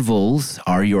intervals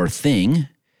are your thing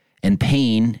and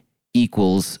pain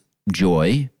equals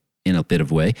joy in a bit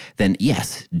of way, then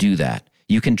yes, do that.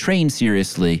 You can train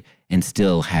seriously and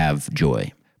still have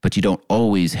joy, but you don't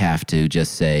always have to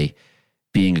just say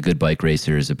being a good bike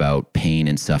racer is about pain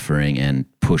and suffering and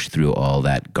push through all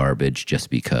that garbage just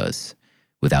because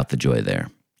without the joy there.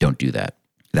 Don't do that.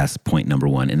 That's point number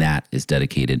one. And that is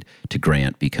dedicated to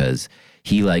Grant because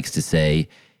he likes to say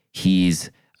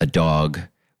he's a dog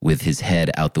with his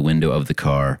head out the window of the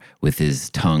car with his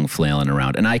tongue flailing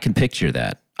around. And I can picture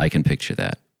that.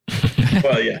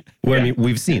 Well, yeah. Well, I mean,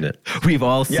 we've seen it. We've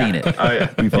all seen it. Oh,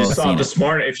 yeah. We've You all saw seen it it. this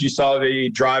morning. If you saw the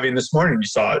driving this morning, you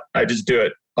saw it. I just do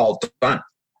it all the time.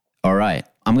 All right.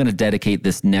 I'm going to dedicate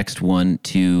this next one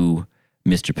to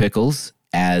Mr. Pickles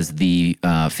as the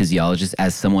physiologist,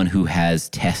 as someone who has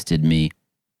tested me.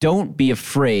 Don't be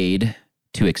afraid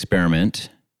to experiment.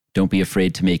 Don't be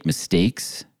afraid to make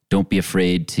mistakes. Don't be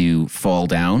afraid to fall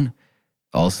down.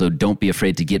 Also, don't be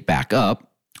afraid to get back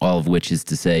up, all of which is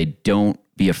to say, don't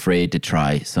be afraid to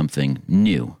try something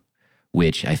new,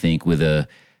 which I think with the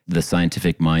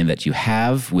scientific mind that you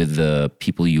have, with the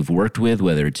people you've worked with,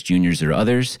 whether it's juniors or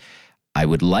others, I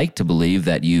would like to believe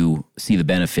that you see the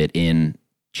benefit in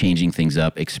changing things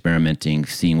up, experimenting,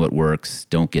 seeing what works,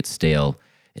 don't get stale,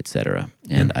 etc.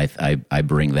 And I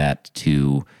bring that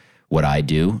to what I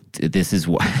do. This is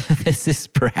why, this is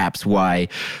perhaps why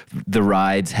the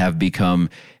rides have become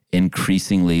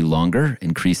increasingly longer,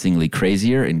 increasingly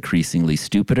crazier, increasingly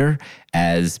stupider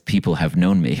as people have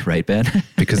known me, right, Ben?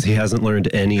 Because he hasn't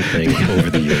learned anything over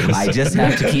the years. I just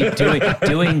have to keep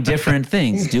doing different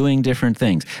things.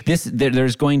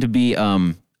 There's going to be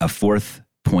a fourth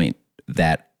point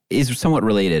that is somewhat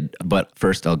related, but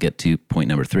first I'll get to point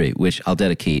number 3, which I'll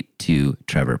dedicate to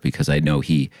Trevor because I know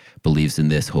he believes in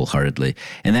this wholeheartedly.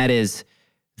 And that is,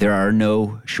 there are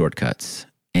no shortcuts.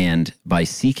 And by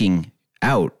seeking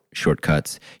out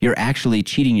shortcuts, you're actually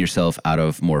cheating yourself out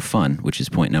of more fun, which is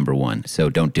point number 1. So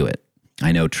don't do it.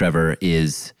 I know Trevor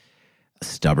is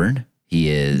stubborn. He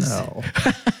is... No.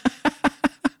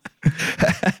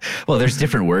 Well, there's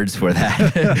different words for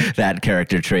that that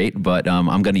character trait, but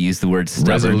I'm going to use the word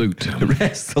stubborn.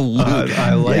 Resolute.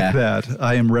 I like that.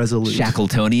 I am resolute.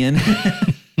 Shackletonian.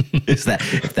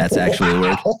 If that's actually a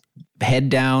word. Head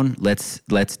down. Let's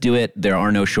do it. There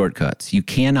are no shortcuts. You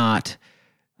cannot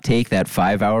take that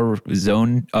 5-hour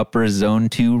upper zone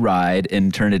 2 ride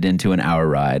and turn it into an hour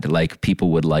ride like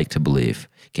people would like to believe.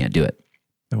 You can't do it.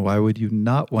 Why would you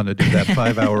not want to do that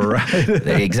 5-hour ride?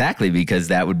 Exactly, because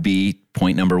that would be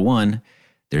point number 1.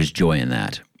 There's joy in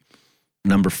that.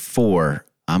 Number 4,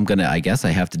 I guess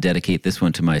I have to dedicate this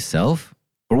one to myself.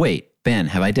 Or wait, Ben,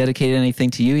 have I dedicated anything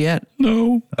to you yet?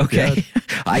 No. Okay.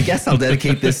 I guess I'll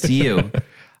dedicate this to you.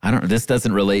 This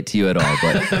doesn't relate to you at all,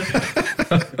 but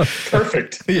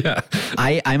Perfect. Yeah.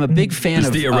 I'm a big fan It's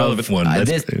of the irrelevant one.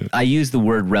 I use the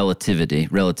word relativity,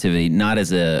 not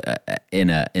as in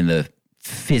the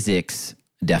physics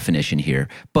definition here,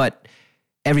 but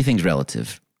everything's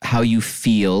relative. How you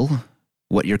feel,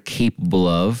 what you're capable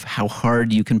of, how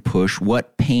hard you can push,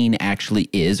 what pain actually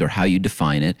is or how you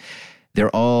define it, they're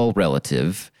all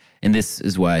relative. And this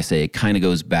is why I say it kind of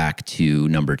goes back to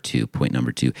point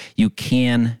number 2. You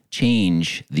can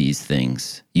change these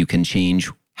things. You can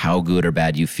change how good or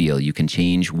bad you feel. You can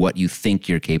change what you think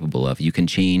you're capable of. You can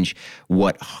change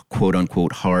what quote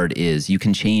unquote hard is. You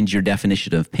can change your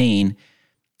definition of pain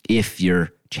if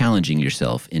you're challenging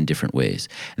yourself in different ways.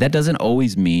 That doesn't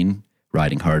always mean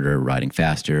riding harder, riding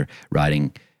faster,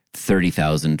 riding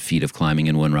 30,000 feet of climbing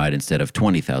in one ride instead of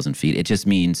 20,000 feet. It just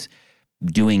means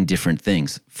doing different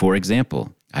things. For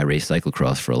example, I raced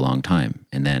cyclocross for a long time.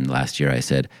 And then last year I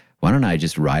said, why don't I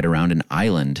just ride around an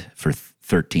island for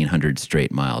 1,300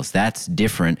 straight miles? That's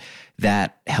different.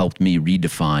 That helped me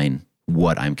redefine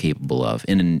what I'm capable of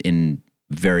in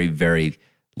very, very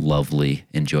lovely,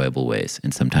 enjoyable ways,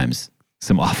 and sometimes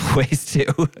some awful ways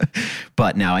too.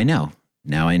 But now I know.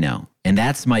 And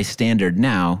that's my standard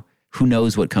now. Who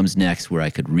knows what comes next where I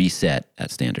could reset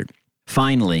that standard.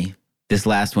 Finally, this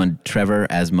last one, Trevor,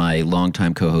 as my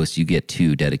longtime co-host, you get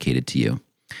 2 dedicated to you.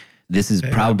 This is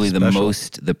probably the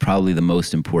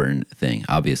most important thing.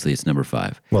 Obviously, it's number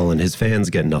 5. Well, and his fans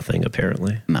get nothing,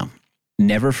 apparently. No.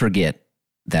 Never forget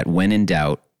that when in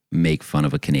doubt, make fun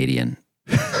of a Canadian.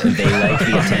 They like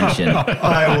the attention.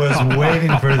 I was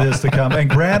waiting for this to come. And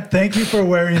Grant, thank you for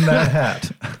wearing that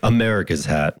hat. America's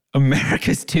hat.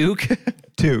 America's toque.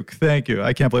 Toque, thank you.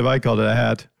 I can't believe I called it a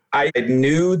hat. I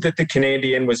knew that the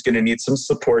Canadian was going to need some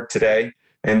support today.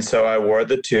 And so I wore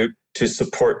the toque to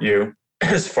support you.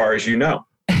 as far as you know.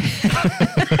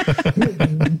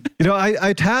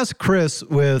 I tasked Chris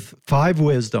with 5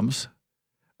 wisdoms.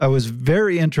 I was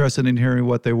very interested in hearing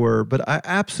what they were, but I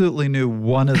absolutely knew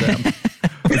one of them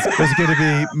was going to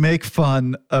be make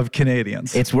fun of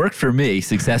Canadians. It's worked for me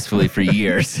successfully for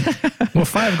years. Well,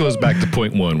 5 goes back to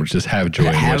point 1, which is have joy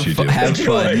in what you do. Have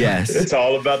Joy. fun, yes. It's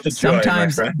all about the joy,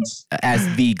 Sometimes, my friends.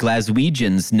 as the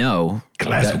Glaswegians know,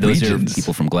 those are Glaswegians.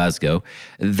 people from Glasgow,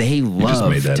 they love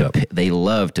made that up. they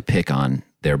love to pick on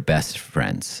their best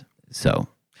friends. So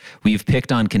we've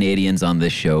picked on Canadians on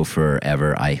this show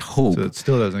forever. I hope. So it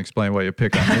still doesn't explain why you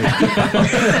pick on me. I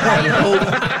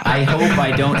hope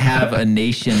I don't have a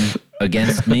nation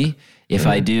against me. If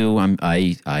I do, I'm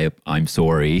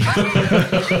sorry.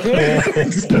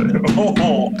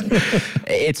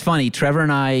 It's funny. Trevor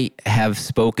and I have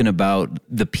spoken about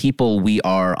the people we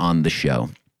are on the show.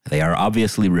 They are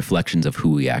obviously reflections of who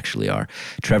we actually are.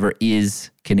 Trevor is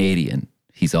Canadian.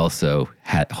 He's also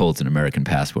holds an American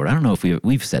passport. I don't know if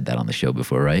we've said that on the show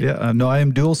before, right? Yeah, no, I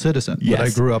am dual citizen, but I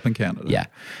Yes. grew up in Canada. Yeah.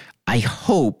 I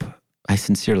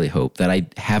sincerely hope that I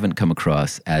haven't come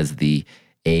across as the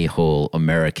a-hole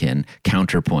American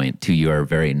counterpoint to your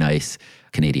very nice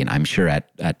Canadian. I'm sure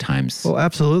at times. Oh,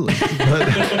 absolutely. But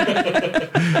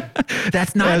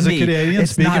That's not as me. a Canadian,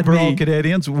 It's speaking not for all me.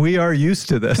 Canadians, we are used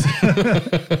to this.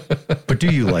 But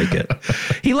do you like it?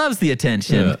 He loves the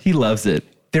attention. Yeah. He loves it.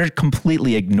 They're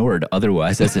completely ignored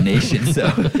otherwise as a nation.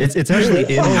 So It's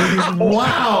actually in.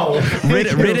 Wow.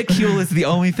 ridicule is the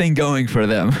only thing going for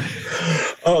them.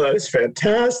 Oh, that is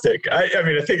fantastic. I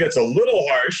mean, I think that's a little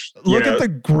harsh. Look at the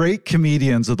great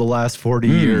comedians of the last 40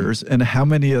 years and how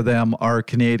many of them are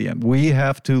Canadian. We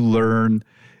have to learn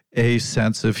a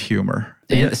sense of humor.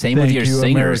 And same with Thank your you,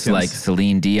 singers Americans. like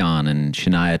Celine Dion and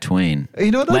Shania Twain.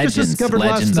 You know what I just discovered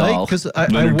last night? all. Because I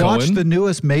Leonard watched Cohen? the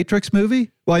newest Matrix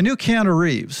movie. Well, I knew Keanu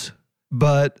Reeves,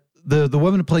 but the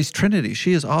woman who plays Trinity,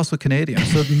 she is also Canadian.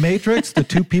 So Matrix, the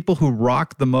 2 people who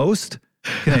rock the most,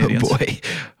 Canadians.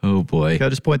 Oh boy. Can I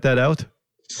just point that out?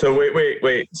 So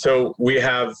wait. So we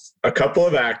have a couple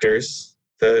of actors.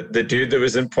 The dude that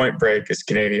was in Point Break is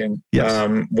Canadian.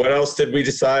 Yes. What else did we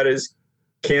decide is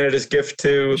Canada's gift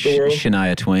to the world?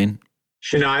 Shania Twain.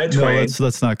 Shania No, Twain.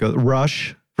 let's not go.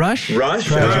 Rush. Rush?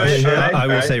 Rush. I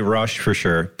would say Rush for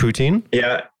sure. Poutine?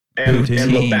 Yeah. And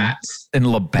Poutine. Labatt's. And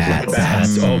Labatt's.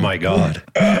 Labatt's. Oh my God.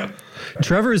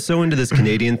 Trevor is so into this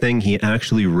Canadian thing, he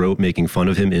actually wrote making fun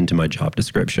of him into my job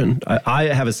description. I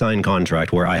have a signed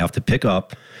contract where I have to pick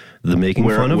up the making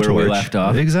fun of where we Torch. left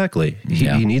off. Exactly.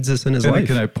 Yeah. He needs this in his life.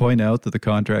 Can I point out that the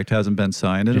contract hasn't been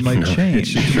signed and it might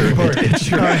change? It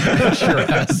sure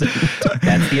hasn't.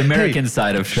 That's the American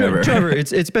side of Trevor. Trevor,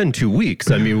 it's been 2 weeks.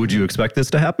 I mean, would you expect this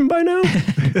to happen by now?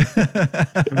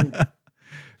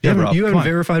 You Rob, haven't come on.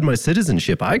 verified my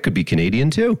citizenship. I could be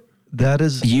Canadian too. That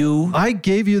is I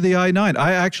gave you the I-9.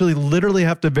 I actually literally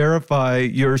have to verify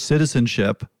your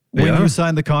citizenship when Yeah. you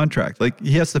sign the contract. Like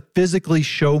he has to physically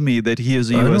show me that he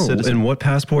is a I U.S. know. citizen. And what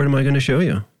passport am I going to show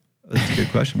you? That's a good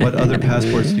question. What other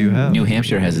passports do you have? New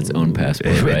Hampshire has its own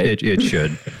passport, right? It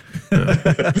should.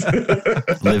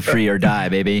 Live free or die,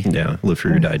 baby. Yeah, live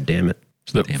free or die. Damn it.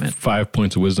 So Damn the it. 5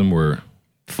 points of wisdom were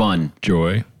Fun.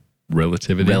 joy,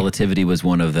 relativity. Relativity was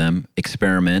one of them.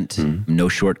 Experiment. No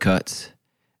shortcuts.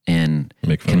 And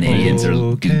Make fun of Canadians are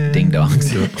ding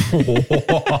dongs.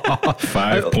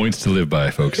 5 points to live by,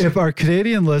 folks. If our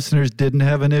Canadian listeners didn't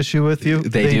have an issue with you,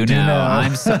 They do now.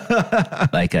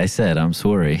 Like I said, I'm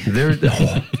sorry. They're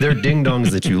ding dongs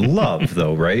that you love,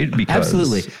 though, right? Because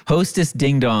Absolutely. Hostess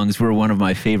ding dongs were one of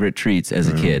my favorite treats as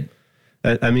a kid.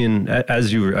 I mean,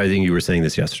 as you were, I think you were saying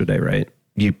this yesterday, right?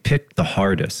 You pick the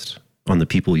hardest on the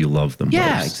people you love the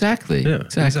Yeah, most. exactly. Yeah,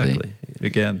 exactly.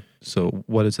 Again, so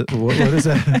what is it? What is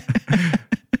that?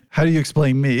 How do you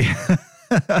explain me?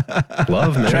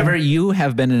 Love, man. Trevor, you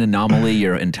have been an anomaly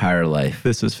your entire life.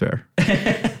 This is fair.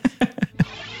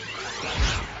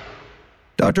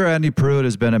 Dr. Andy Pruitt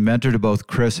has been a mentor to both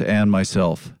Chris and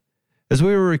myself. As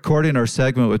we were recording our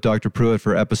segment with Dr. Pruitt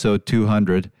for episode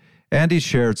 200, Andy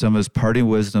shared some of his parting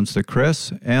wisdoms to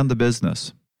Chris and the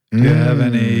business. Do you have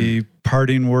any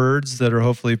parting words that are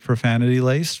hopefully profanity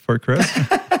laced for Chris?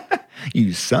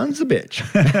 You sons of bitch.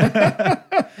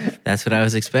 That's what I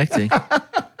was expecting.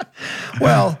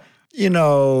 Well,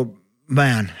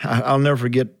 man, I'll never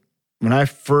forget when I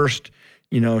first,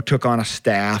 took on a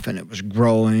staff and it was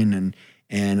growing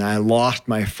and I lost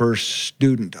my first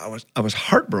student. I was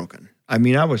heartbroken. I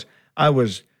mean, I was,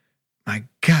 my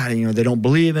God, they don't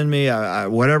believe in me,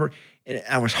 whatever.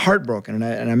 I was heartbroken. And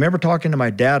I remember talking to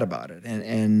my dad about it.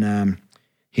 And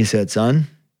he said, son,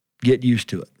 get used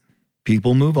to it.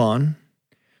 People move on.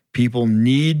 People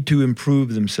need to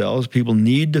improve themselves. People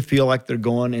need to feel like they're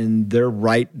going in their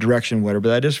right direction, whatever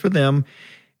that is for them.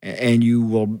 And you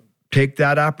will take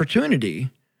that opportunity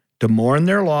to mourn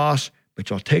their loss, but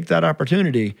you'll take that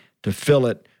opportunity to fill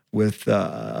it with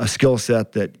a skill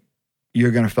set that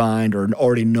you're going to find or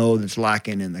already know that's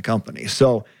lacking in the company.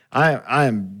 So I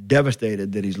am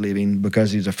devastated that he's leaving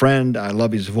because he's a friend. I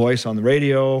love his voice on the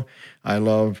radio. I'm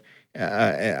going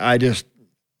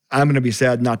to be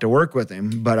sad not to work with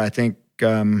him, but I think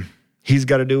he's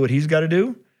got to do what he's got to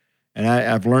do. And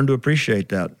I've learned to appreciate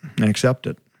that and accept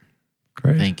it.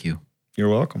 Great. Thank you. You're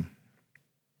welcome.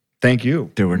 Thank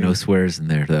you. There were no swears in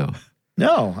there, though.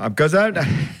 No, because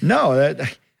no,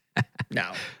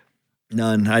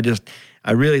 none.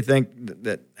 I really think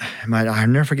that I'll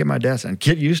never forget my dad's and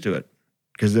get used to it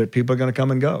because people are going to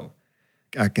come and go.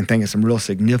 I can think of some real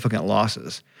significant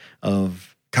losses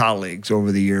of colleagues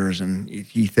over the years, and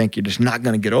you think you're just not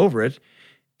going to get over it,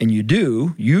 and you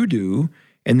do,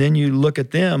 and then you look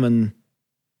at them and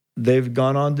they've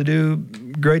gone on to do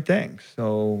great things.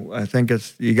 So I think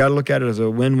you got to look at it as a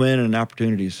win-win and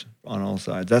opportunities on all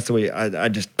sides. That's the way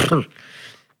that's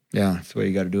the way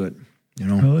you got to do it.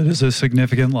 Well, it is a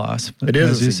significant loss. It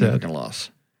is a said. significant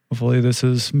loss. Hopefully this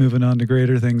is moving on to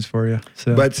greater things for you.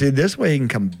 So. But see, this way he can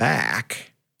come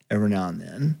back every now and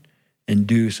then and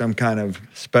do some kind of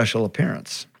special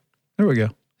appearance. There we go.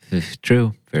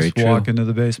 True. Very Just true. walk into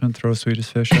the basement, throw Swedish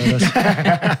fish at us.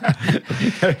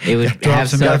 It would Drop have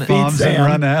some some bombs and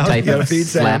run out. type gotta of feed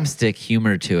Sam. slapstick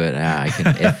humor to it.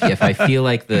 If I feel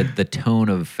like the tone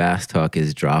of Fast Talk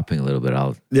is dropping a little bit,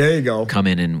 I'll There you go. come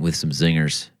in with some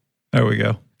zingers. There we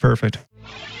go. Perfect.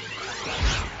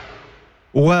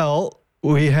 Well,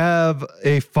 we have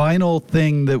a final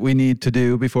thing that we need to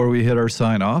do before we hit our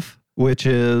sign off, which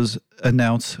is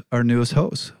announce our newest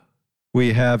host.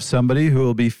 We have somebody who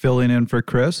will be filling in for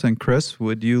Chris. And Chris,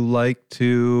 would you like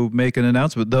to make an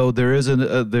announcement? Though there is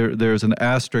there's an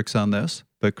asterisk on this.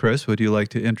 But Chris, would you like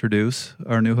to introduce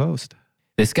our new host?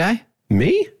 This guy?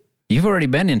 Me? You've already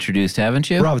been introduced, haven't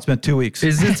you? Rob, it's been 2 weeks.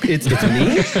 It's me?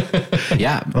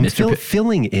 Yeah, I'm Mr.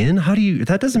 filling in? How do you...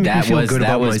 That doesn't make me feel good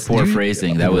about That was poor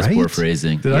phrasing. That was poor Right?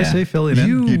 phrasing. Did I say filling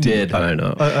in? You did. I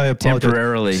know. I apologize.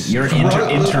 Temporarily. You're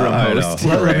interim I know. host.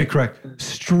 Let me correct.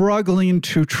 Struggling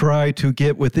to try to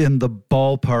get within the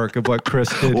ballpark of what Chris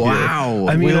did Wow. here.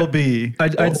 I mean, will be.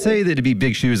 I'd say that it'd be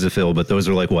big shoes to fill, but those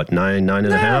are like, what, nine and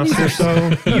a half or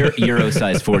so? Euro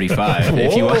size 45.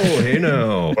 If you want. hey,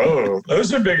 no. Oh,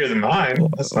 those are bigger than mine.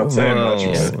 That's not saying much.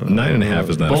 Whoa. 9.5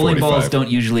 is not Bowling 45. balls don't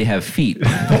usually have feet.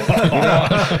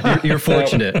 You're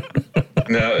fortunate.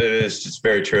 No, it is. It's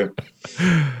very true.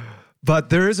 But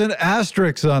there is an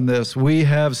asterisk on this. We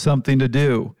have something to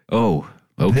do. Oh,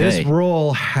 okay. This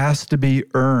role has to be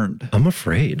earned. I'm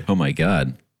afraid. Oh my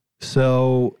God.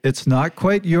 So it's not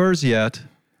quite yours yet.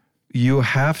 You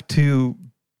have to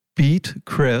beat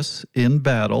Chris in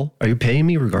battle. Are you paying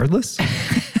me regardless?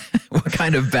 What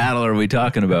kind of battle are we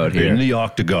talking about here? In the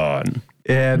octagon.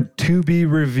 And to be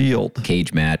revealed.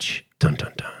 Cage match. Dun,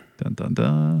 dun, dun. Dun, dun,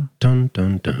 dun. Dun,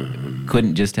 dun, dun.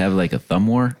 Couldn't just have like a thumb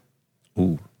war?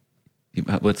 Ooh.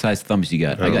 What size thumbs you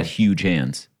got? I got huge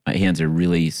hands. My hands are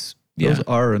really, Those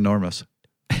are enormous.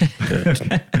 Too bad his You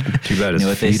know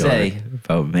what they feet say aren't.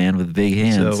 about a man with big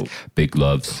hands? So- Big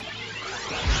gloves.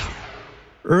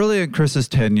 Early in Chris's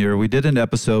tenure, we did an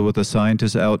episode with a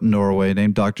scientist out in Norway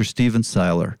named Dr. Steven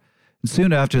Seiler. And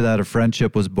soon after that, a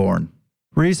friendship was born.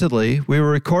 Recently, we were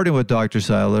recording with Dr.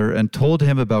 Seiler and told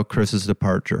him about Chris's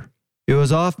departure. It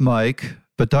was off mic,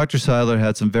 but Dr. Seiler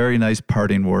had some very nice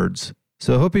parting words.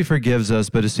 So I hope he forgives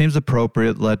us, but it seems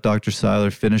appropriate to let Dr.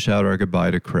 Seiler finish out our goodbye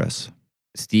to Chris.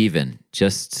 Steven,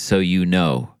 just so you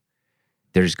know,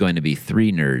 there's going to be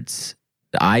 3 nerds.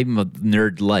 I'm a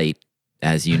nerd light,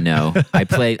 as you know. I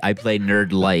play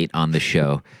nerd light on the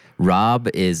show. Rob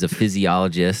is a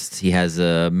physiologist. He has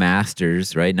a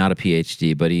master's, right? Not a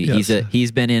PhD, but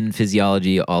he's been in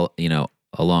physiology a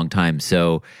long time.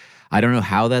 So I don't know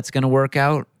how that's going to work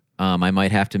out. I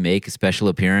might have to make a special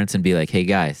appearance and be like, "Hey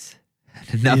guys,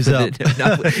 He's up.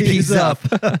 He's up."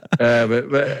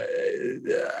 But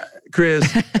Chris,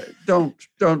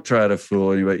 don't try to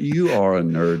fool anybody. You are a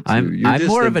nerd too. I'm just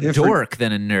more of a different- dork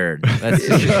than a nerd. That's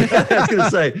I was going to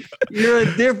say you're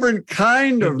a different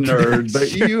kind of nerd,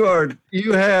 but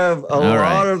you have a lot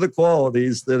right. of the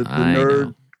qualities that I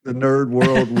know. the nerd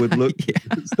world would look.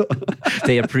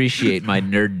 They appreciate my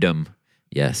nerddom.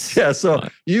 Yes. Yeah, so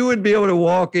you would be able to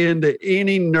walk into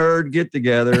any nerd get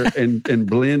together and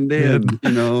blend in,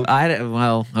 you know.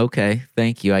 Well, okay,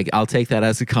 thank you. I'll take that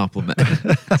as a compliment.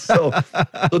 So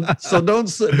don't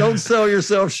sell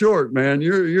yourself short, man.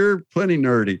 You're plenty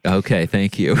nerdy. Okay,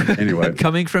 thank you. Anyway,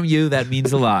 coming from you, that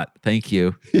means a lot. Thank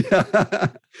you. Yeah.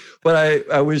 But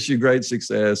I wish you great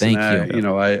success. Thank and you. You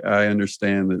know, I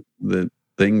understand that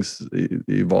things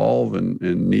evolve and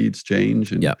needs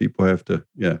change, and people have to.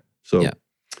 Yeah. So. Yeah.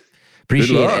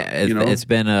 Appreciate luck, it. you know? It's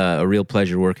been a real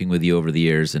pleasure working with you over the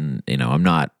years, and you know, I'm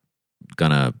not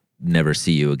gonna never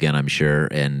see you again, I'm sure,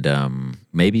 and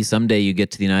maybe someday you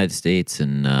get to the United States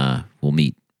and we'll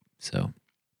meet. So,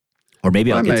 or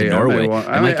maybe I'll get to Norway.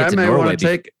 I might get to Norway.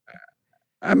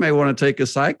 I may want to take a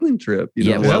cycling trip.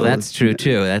 You know? Well, that's true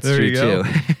too. That's true too.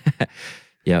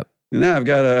 Yep. Now I've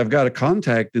got a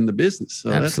contact in the business. So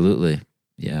absolutely.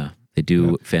 Yeah. They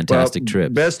do fantastic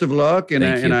trips. Best of luck, and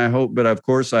I hope, but of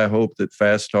course, I hope that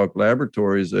Fast Talk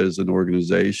Laboratories as an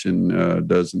organization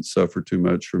doesn't suffer too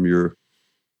much from your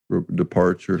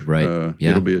departure. Right?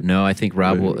 Yeah. I think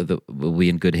Rob will be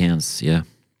in good hands. Yeah.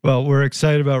 Well, we're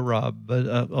excited about Rob, but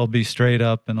I'll be straight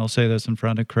up and I'll say this in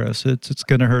front of Chris. It's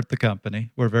going to hurt the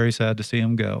company. We're very sad to see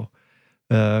him go.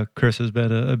 Chris has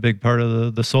been a big part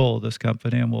of the soul of this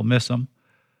company, and we'll miss him.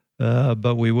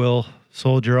 But we will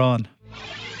soldier on.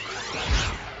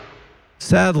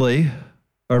 Sadly,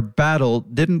 our battle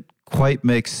didn't quite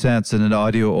make sense in an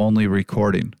audio-only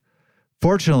recording.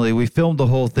 Fortunately, we filmed the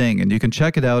whole thing, and you can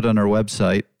check it out on our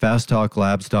website,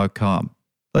 fasttalklabs.com.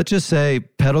 Let's just say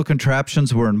pedal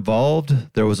contraptions were involved,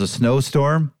 there was a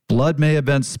snowstorm, blood may have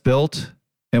been spilt,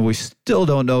 and we still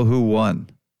don't know who won.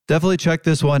 Definitely check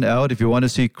this one out if you want to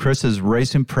see Chris's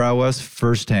racing prowess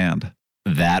firsthand.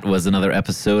 That was another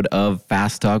episode of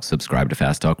Fast Talk. Subscribe to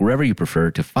Fast Talk wherever you prefer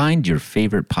to find your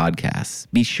favorite podcasts.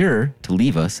 Be sure to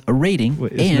leave us a rating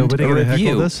and a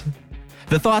review.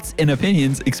 The thoughts and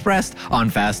opinions expressed on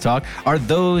Fast Talk are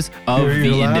those of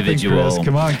the individual. Chris.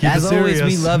 Come on, keep As it always,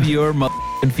 serious. we love your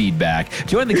feedback.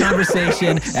 Join the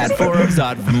conversation at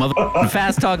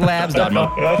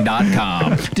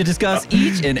forums.fasttalklabs.com to discuss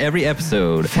each and every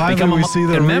episode. Finally, Become we see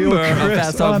the member real of Chris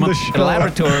Fast Talk on the show.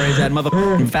 Laboratories at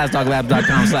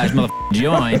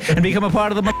fasttalklabs.com/join and become a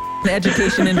part of the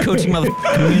education and coaching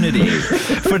community.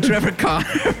 For Trevor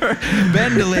Connor,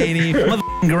 Ben Delaney,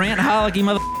 Grant Holicky,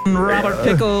 Robert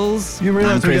Pickles, You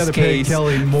realize we got to pay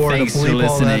Kelly more Thanks to for bleep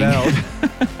all that listening. out.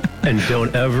 And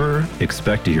don't ever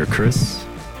expect to hear Chris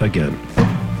again.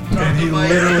 And he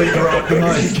literally dropped the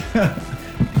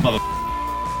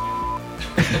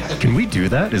mic. Can we do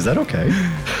that? Is that okay?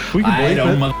 We can I bleep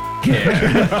don't it.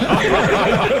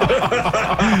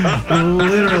 care.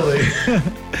 Literally.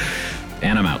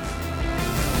 And I'm out.